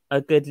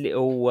a good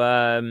little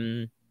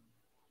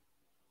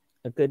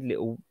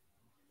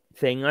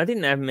thing. I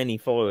didn't have many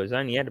followers. I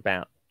only had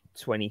about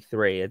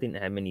 23. I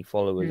didn't have many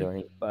followers or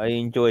anything, but I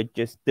enjoyed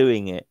just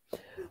doing it.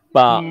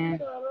 But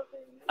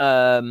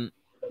now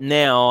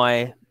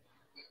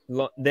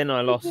then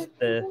I lost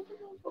the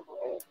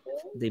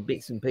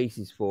bits and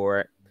pieces for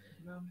it,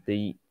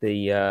 the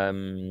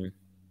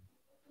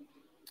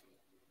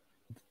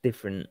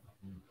different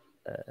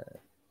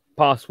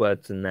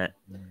passwords and that.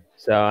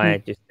 So I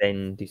just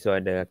then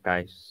decided,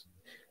 okay.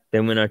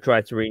 Then when I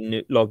tried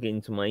to log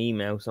into my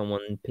email,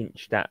 someone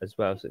pinched that as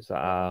well. So it's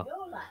like,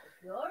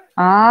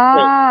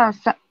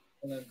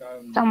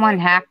 someone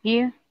hacked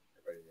you?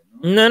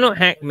 No, not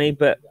hacked me,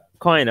 but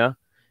kinda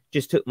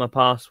just took my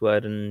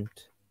password and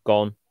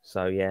gone.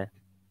 So yeah.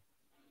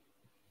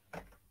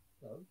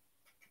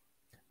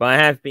 But I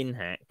have been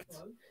hacked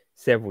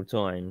several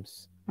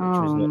times, which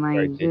was Oh not my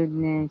very good.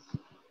 goodness.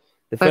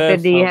 The But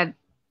first do you time,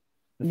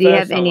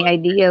 have any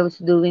idea who's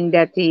doing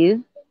that to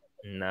you?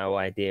 no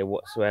idea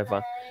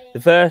whatsoever.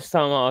 The first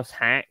time I was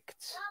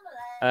hacked,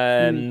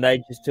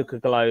 they just took a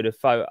load of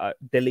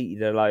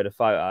deleted a load of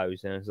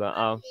photos, and I was like,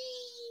 oh,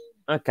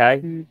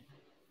 okay,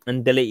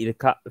 and deleted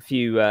a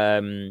few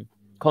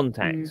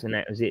contacts, and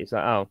that was it. It's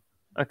like, oh,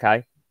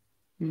 okay,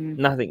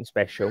 nothing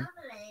special.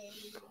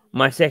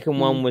 My second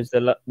one was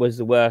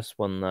the worst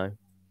one though.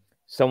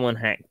 Someone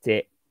hacked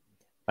it,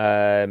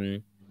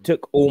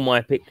 took all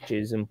my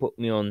pictures and put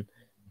me on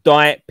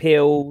diet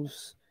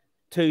pills,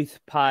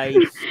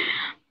 toothpaste.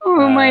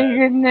 Oh my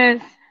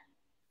goodness.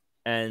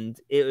 And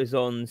it was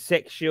on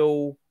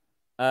sexual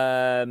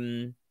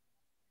advertising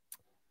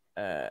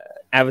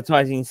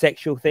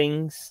sexual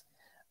things.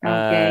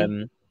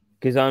 Okay.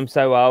 Because I'm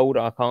so old,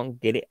 I can't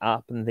get it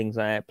up and things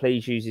like that.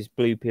 Please use this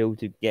blue pill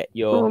to get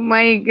your Oh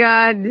my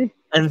God.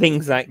 and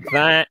things like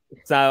that.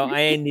 So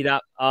I ended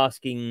up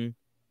asking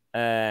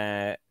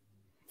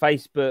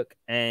Facebook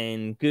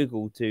and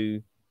Google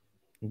to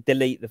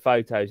delete the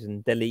photos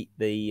and delete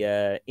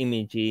the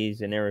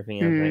images and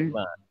everything else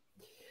like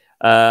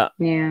that.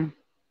 Yeah.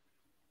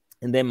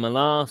 And then my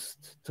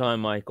last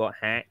time I got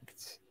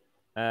hacked,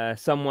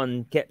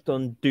 someone kept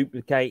on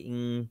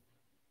duplicating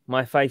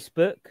my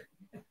Facebook.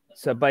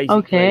 So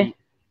basically,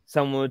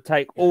 someone would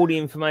take all the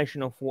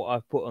information off what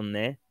I've put on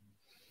there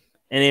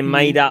and then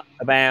made up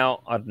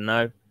about, I don't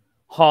know,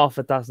 half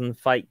a dozen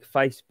fake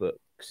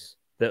Facebooks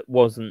that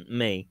wasn't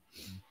me.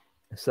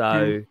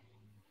 So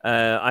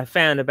I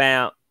found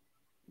about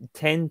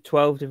 10,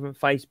 12 different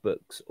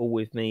Facebooks all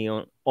with me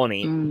on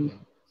it.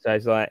 So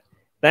it's like,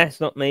 that's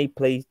not me,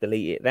 please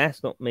delete it.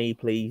 That's not me,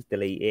 please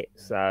delete it.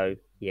 So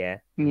yeah.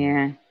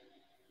 Yeah.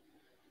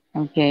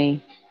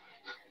 Okay.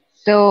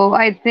 So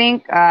I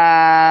think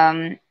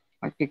okay.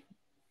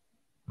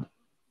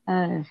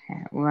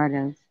 What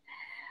else?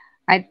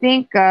 I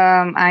think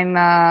I'm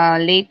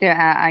later.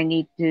 I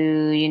need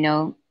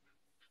to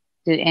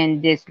to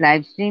end this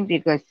live stream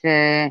because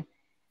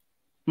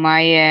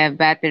my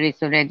battery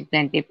is already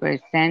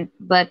 20%.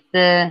 But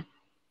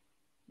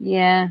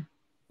yeah,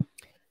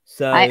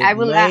 So I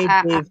will. Made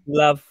with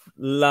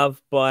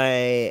Love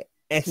by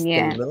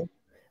Yeah.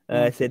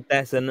 Esther said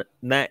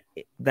that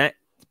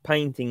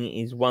painting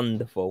is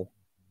wonderful.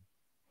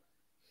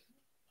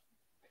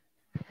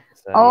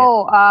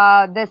 So,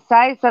 The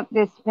size of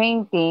this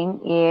painting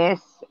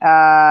is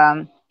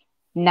 9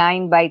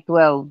 by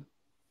 12.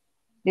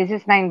 This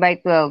is 9 by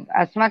 12.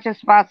 As much as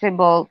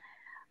possible,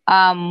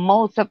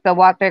 most of the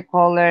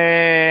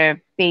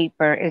watercolor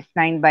paper is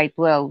 9 by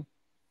 12.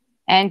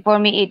 And for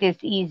me, it is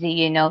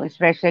easy,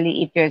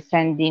 especially if you're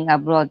sending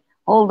abroad.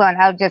 Hold on,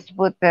 I'll just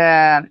put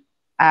what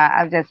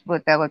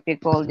we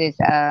call this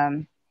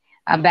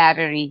a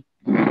battery.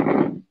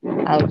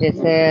 I'll just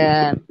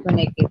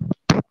connect it.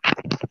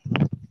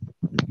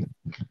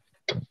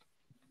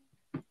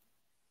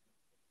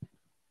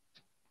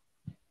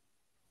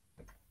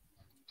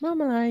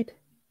 Marmalade.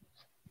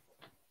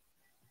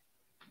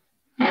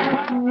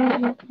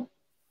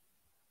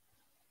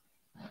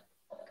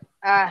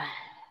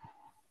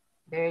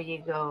 There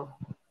you go.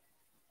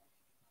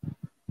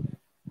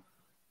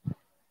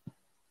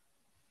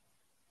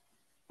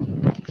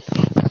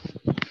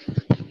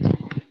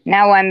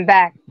 Now I'm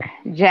back,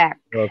 Jack.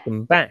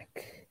 Welcome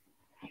back.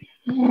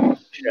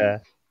 Sure.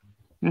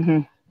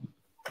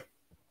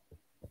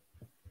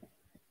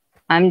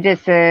 I'm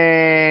just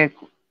kind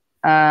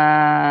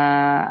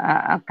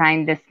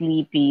of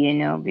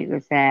sleepy,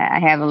 because I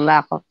have a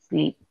lack of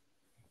sleep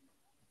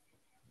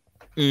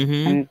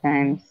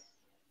sometimes.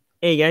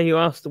 Here you go. You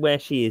asked where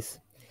she is.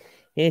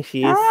 Here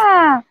she is.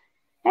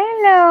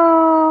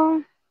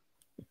 Hello.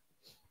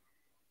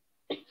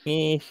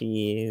 Here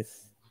she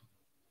is.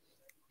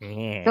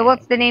 Yeah. So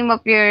what's the name of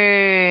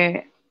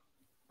your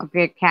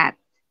cat?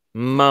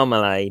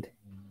 Marmalade.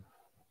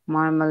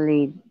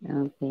 Marmalade.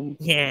 Okay.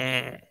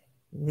 Yeah.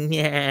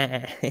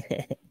 Yeah.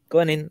 Go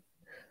on in.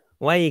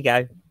 Away you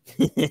go.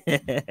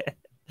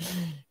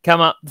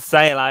 Come up to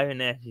say hello, and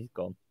now she's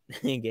gone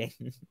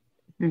again.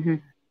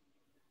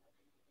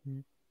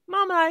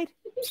 Marmalade.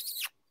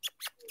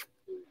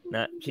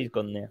 No, she's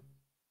gone now.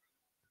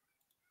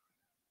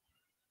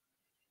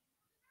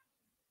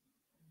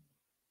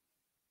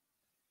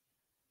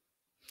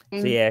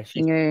 So yeah,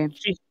 in your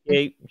she's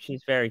cute.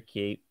 She's very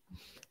cute.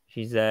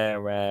 She's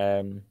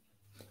into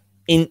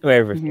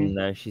everything mhm,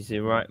 though. She's a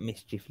right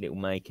mischief little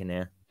maker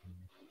now.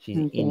 She's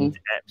okay. into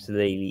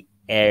absolutely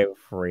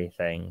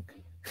everything.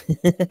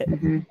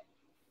 Hmm.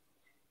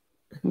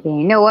 Okay.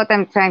 You know what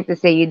I'm trying to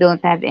say? You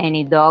don't have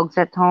any dogs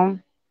at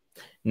home?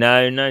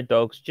 No, no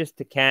dogs, just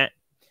a cat.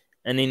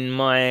 And in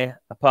my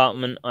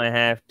apartment, I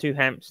have two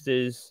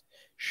hamsters,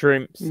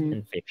 shrimps, Mm.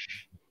 and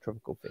fish,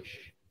 tropical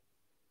fish.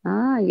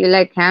 Ah, you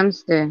like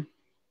hamster.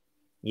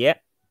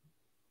 Yep.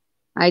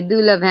 I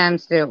do love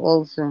hamster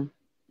also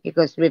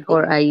because Cool.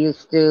 before I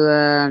used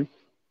to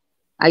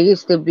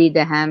be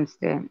the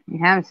hamster.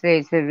 Hamster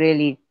is a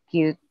really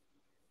cute,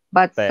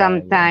 but They are, yeah.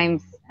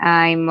 sometimes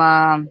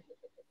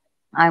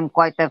I'm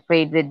quite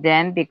afraid with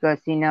them because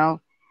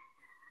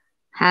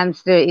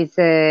hamster is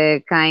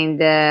a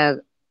kind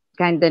of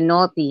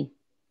naughty,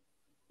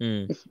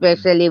 Mm,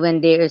 especially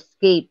when they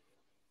escape.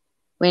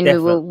 When we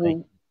definitely.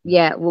 will,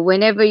 yeah,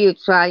 whenever you're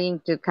trying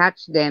to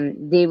catch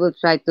them, they will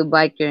try to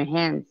bite your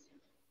hands,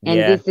 and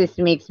Yeah. this is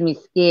makes me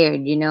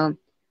scared.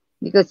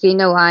 Because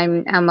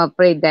I'm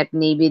afraid that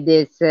maybe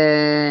this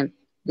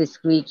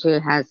creature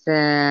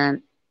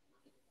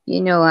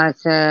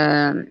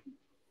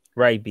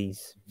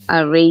Rabies.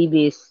 a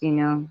rabies.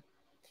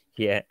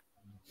 Yeah.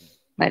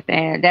 But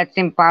that's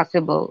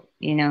impossible.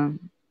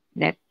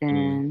 That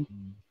Mm.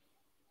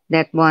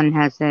 that one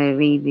has a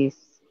rabies.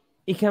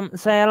 You come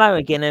say hello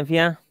again, have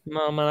you?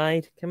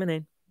 Marmalade. Coming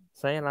in.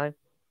 Say hello.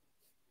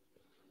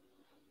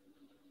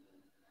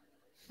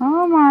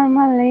 Oh,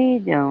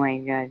 marmalade! Oh my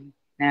God!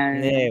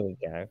 No, There we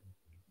go.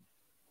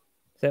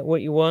 Is that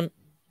what you want?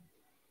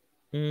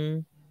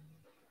 Mm.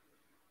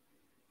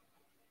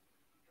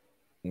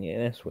 Yeah,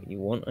 that's what you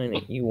want, ain't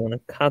it? You want a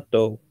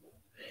cuddle.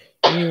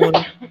 You want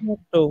a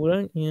cuddle,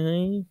 don't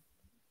you?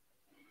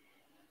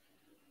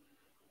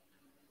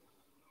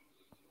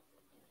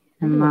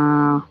 What do you want?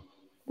 no.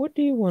 What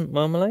do you want,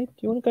 Marmalade? Do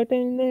you want to go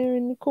down there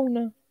in the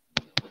corner?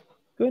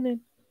 Go on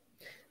in.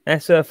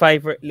 That's her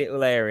favourite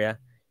little area.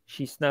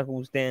 She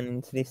snuggles down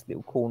into this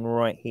little corner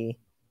right here,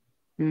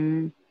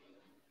 Mm,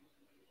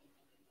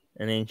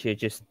 and then she'll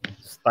just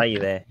stay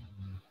there.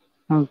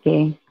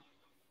 okay.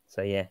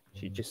 So yeah,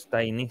 she'll just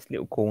stay in this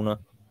little corner,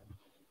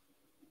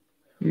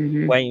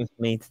 Mm-hmm. waiting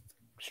for me to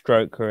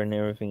stroke her and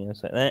everything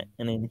else like that,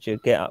 and then she'll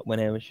get up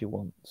whenever she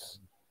wants.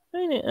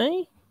 Ain't it,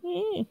 eh?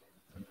 Yeah.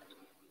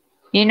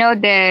 You know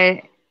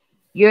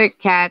your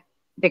cat,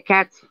 the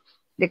cat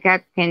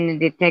can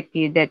detect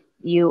you that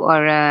you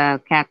are a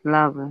cat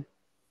lover.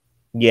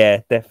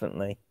 Yeah,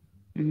 definitely.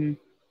 Mm-hmm.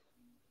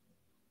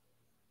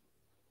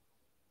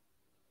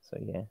 So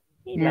yeah.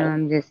 Now Hello.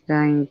 I'm just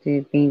trying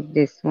to paint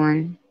this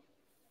one.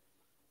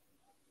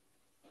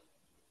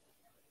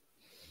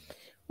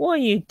 Why are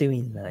you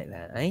doing like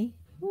that, eh?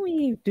 What are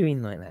you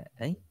doing like that,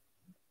 eh?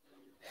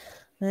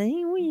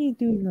 Hey, what are you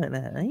doing like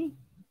that, eh?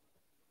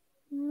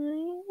 Hey,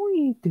 what are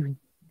you doing?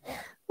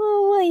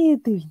 Oh, what are you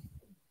doing?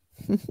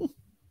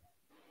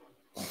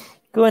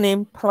 Go on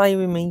in, play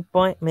with me,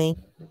 bite me.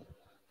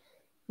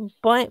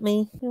 Bite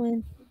me, go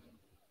on.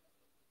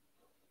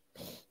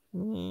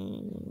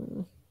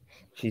 Mm.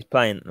 She's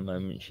playing at the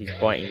moment. She's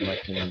biting my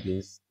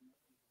fingers.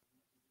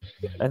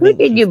 I Who think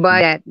did she's you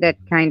buy that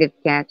kind of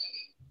cat?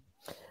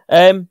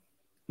 um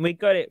we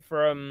got it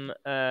from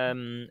a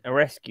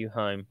rescue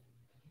home,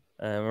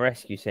 a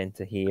rescue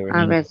centre here in A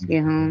England.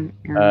 rescue home.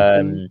 Okay.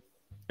 Um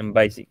and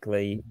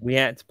basically we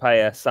had to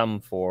pay a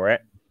sum for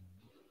it.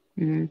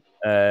 Mm-hmm.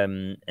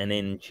 And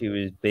then she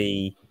would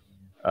be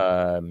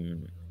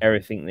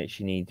everything that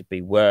she needed to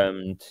be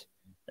wormed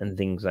and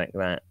things like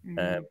that,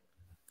 Mm-hmm.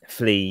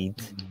 fleed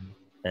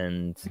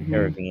and Mm-hmm.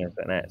 everything else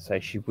like that, so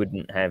she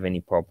wouldn't have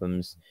any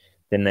problems.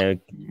 Then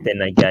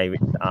they gave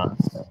it to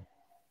us.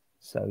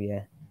 So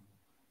yeah.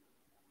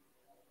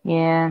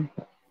 Yeah,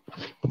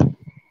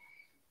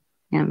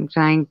 I'm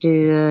trying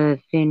to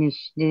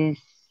finish this.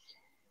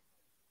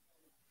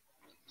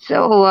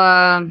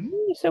 So, Make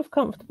yourself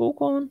comfortable,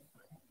 go on.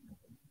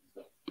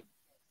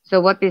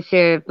 so what is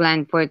your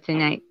plan for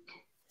tonight?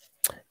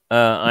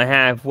 I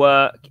have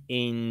work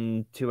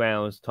in 2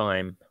 hours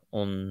time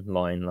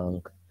online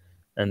long,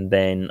 and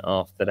then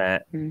after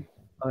that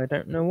I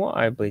don't know what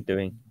I'll be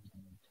doing.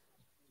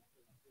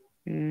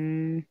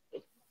 Mm,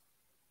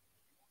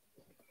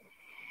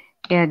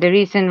 yeah, the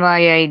reason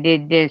why I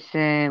did this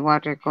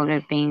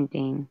watercolor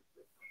painting,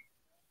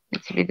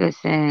 it's because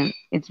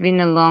it's been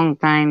a long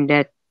time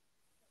that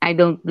I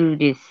don't do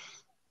this.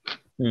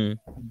 Hmm.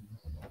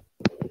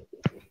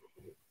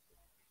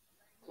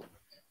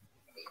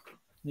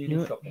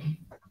 You-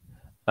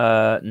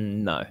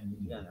 no.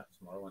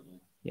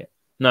 Yeah.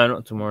 No,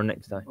 not tomorrow,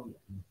 next day.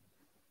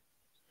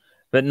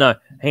 But no,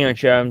 hang on,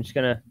 Sharon. I'm just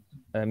gonna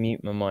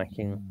mute my mic.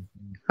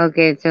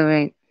 Okay, it's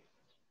alright.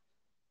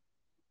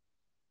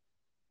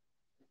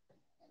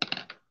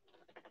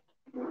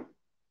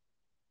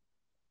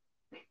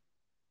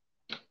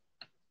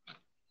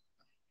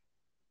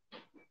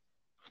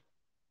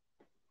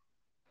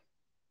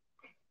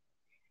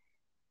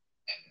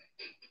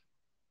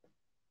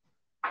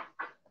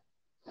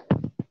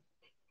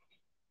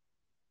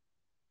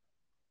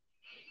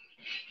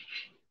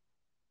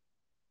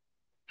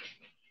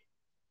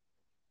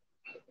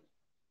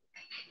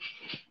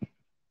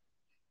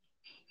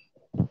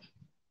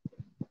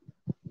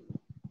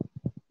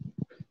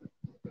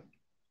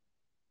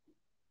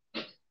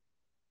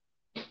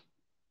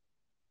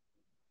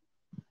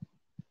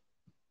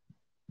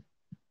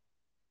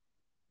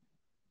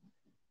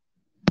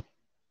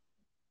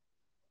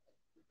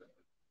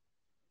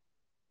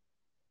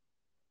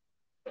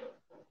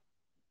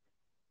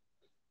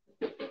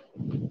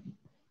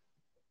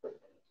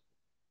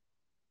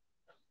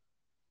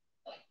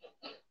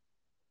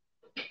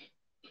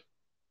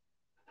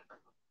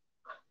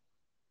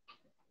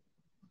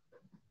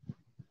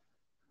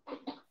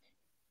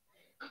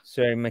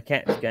 Sorry, my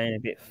cat's going a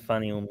bit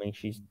funny on me.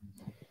 She's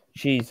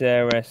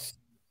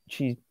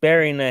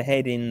burying her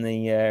head in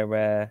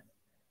the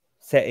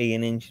settee,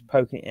 and then she's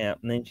poking it out,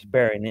 and then she's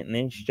burying it, and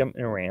then she's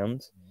jumping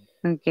around,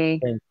 Okay.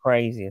 going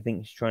crazy. I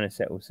think she's trying to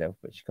settle herself,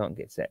 but she can't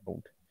get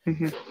settled.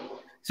 Mm-hmm.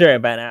 Sorry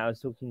about that. I was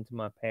talking to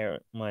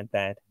my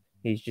dad.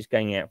 He's just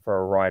going out for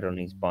a ride on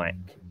his bike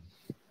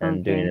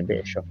and doing Okay. a bit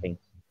of shopping.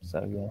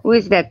 So yeah, Who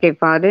is that, your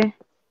father?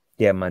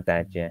 yeah, my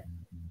dad, yeah,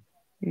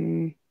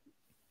 Mm.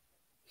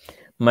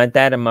 my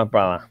dad and my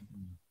brother.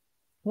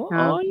 What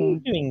are you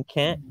Okay. doing,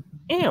 cat?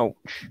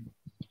 Ouch!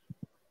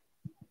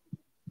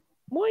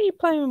 What are you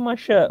playing with my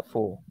shirt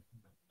for?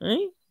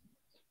 Eh?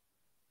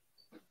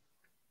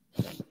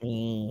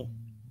 Eh.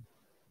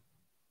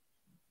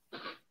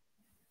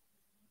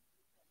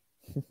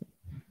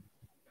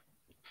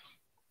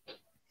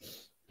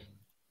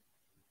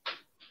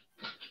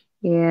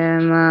 Yeah,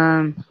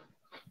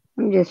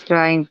 I'm just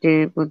trying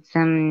to put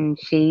some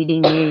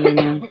shading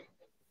here.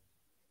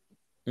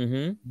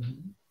 Mhm.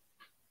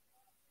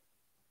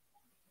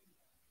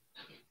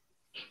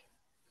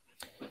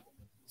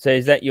 So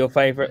is that your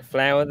favorite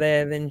flower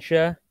there, then,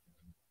 sure?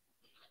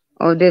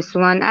 Oh, this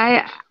one.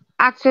 I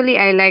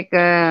like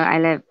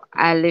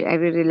I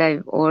really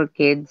like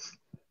orchids,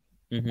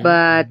 Mhm.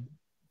 but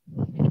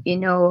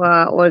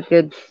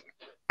orchids.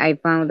 I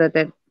found out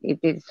that it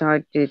is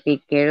hard to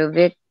take care of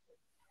it.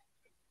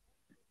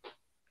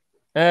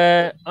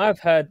 I've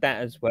heard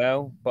that as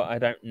well, but I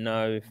don't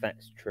know if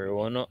that's true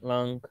or not,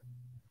 Lung.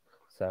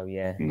 So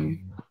yeah. Mm.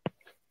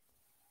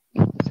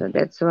 So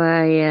that's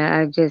why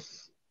I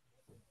just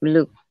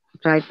look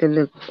try to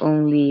look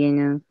only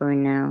for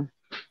now.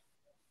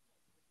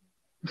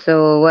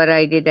 So what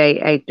I did,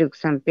 I took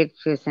some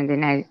pictures and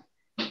then I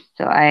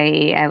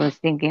was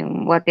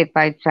thinking, what if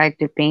I try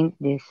to paint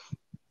this?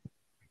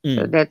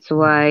 So Mm. that's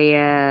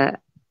why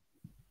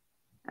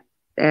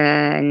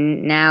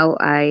now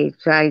I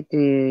try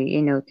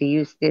to to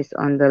use this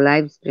on the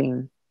live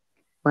stream.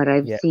 What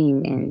I've Yeah.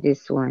 seen in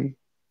this one,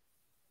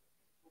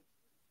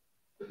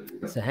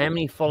 So how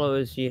many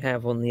followers do you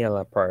have on the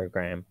other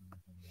program?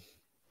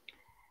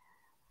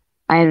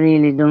 I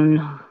really don't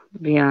know, to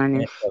be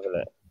honest. Let's have a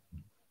look.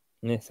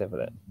 Let's have a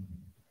look.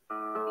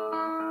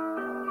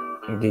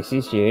 This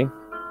is you.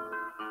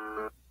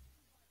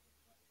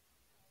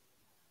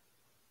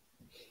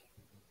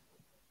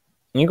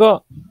 You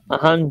got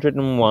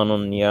 101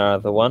 on the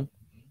other one.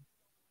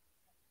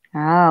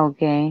 Ah,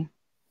 okay.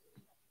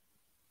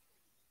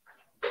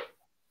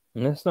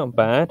 And that's not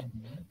bad.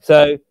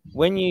 So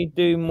when you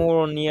do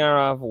more on the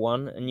other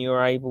one and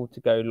you're able to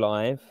go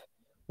live,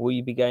 will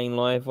you be going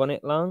live on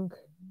it, Lung?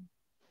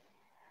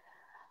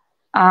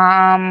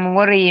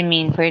 What do you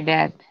mean for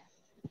that?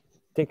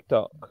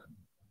 TikTok.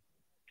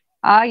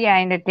 Oh yeah,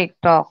 in the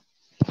TikTok.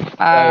 So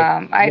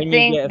I when you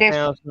think get a this.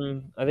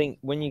 thousand, I think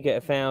when you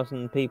get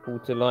 1,000 people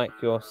to like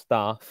your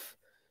stuff,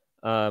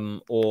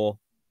 or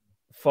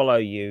follow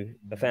you,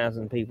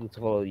 1,000 people to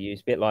follow you,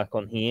 it's a bit like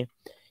on here.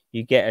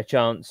 You get a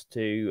chance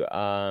to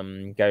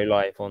go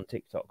live on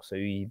TikTok. So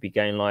you be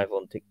going live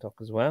on TikTok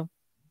as well.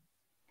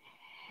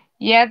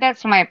 Yeah,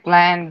 that's my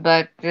plan,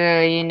 but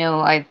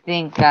I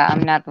think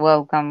I'm not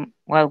welcome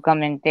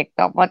in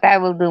TikTok. But I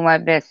will do my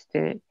best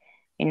to,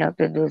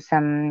 to do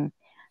some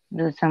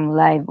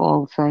live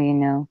also.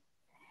 You're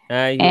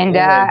And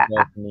always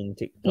welcome in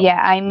TikTok.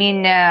 yeah, I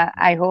mean,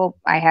 I hope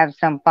I have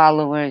some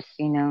followers,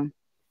 in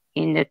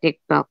the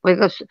TikTok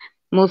because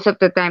most of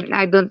the time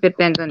I don't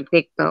depend on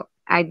TikTok.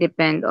 I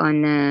depend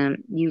on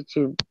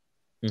YouTube.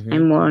 Hmm.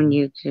 I'm more on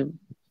YouTube.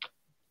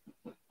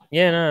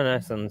 Yeah, no,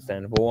 that's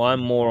understandable. I'm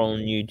more on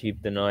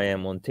YouTube than I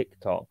am on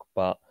TikTok,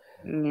 but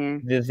Yeah.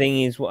 the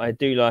thing is, what I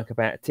do like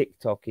about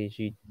TikTok is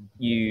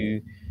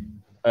you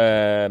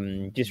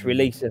just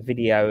release a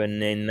video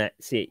and then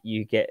that's it.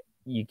 You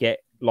get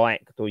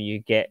liked or you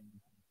get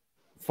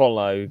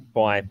followed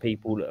by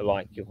people that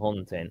like your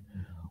content.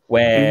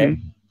 Where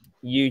Mhm.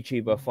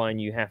 YouTube, I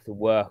find you have to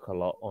work a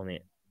lot on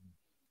it.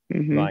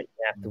 Mhm. Like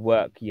you have to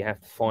work, you have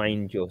to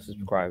find your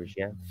subscribers,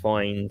 you have to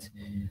find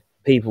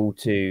people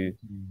to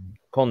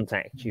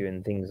contact you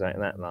and things like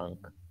that,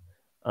 Lunk.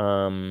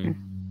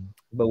 Um,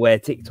 but where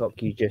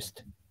TikTok, you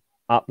just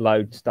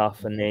upload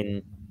stuff and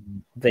then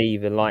they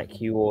either like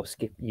you or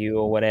skip you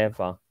or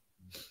whatever.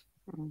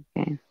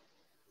 Okay.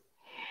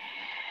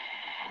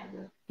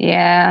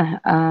 Yeah.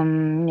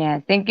 Yeah.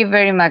 Thank you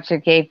very much.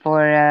 Okay,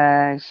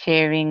 for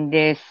sharing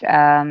this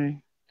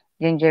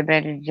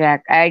gingerbread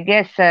Jack. I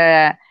guess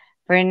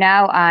for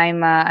now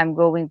I'm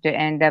going to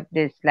end up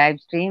this live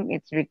stream.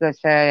 It's because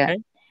Okay,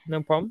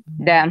 no problem.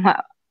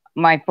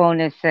 my phone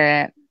is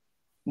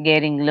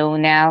getting low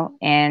now,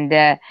 and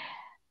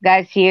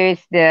guys,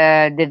 here's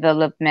the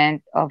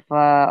development of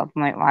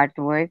my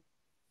artwork.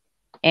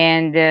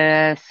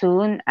 And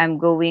soon I'm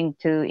going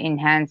to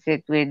enhance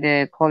it with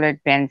the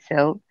colored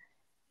pencil.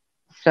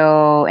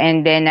 So,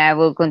 and then I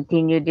will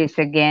continue this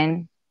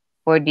again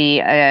for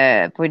the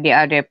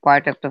other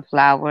part of the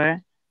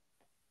flower.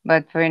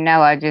 But for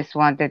now, I just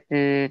wanted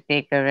to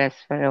take a rest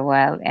for a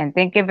while. And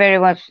thank you very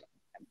much.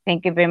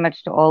 Thank you very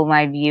much to all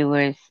my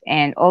viewers,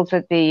 and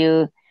also to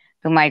you,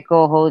 to my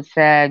co-host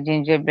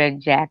Gingerbread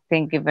Jack.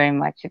 Thank you very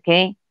much.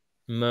 Okay.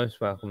 Most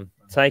welcome.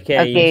 Take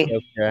care of Okay.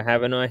 yourself, girl.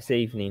 Have a nice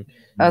evening.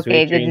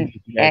 Okay. Sweet Good. dreams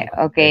if you go to bed.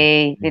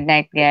 Okay. Good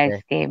night, guys.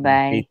 Okay. Okay.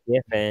 Bye.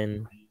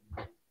 TTFN.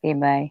 Okay.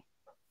 Bye.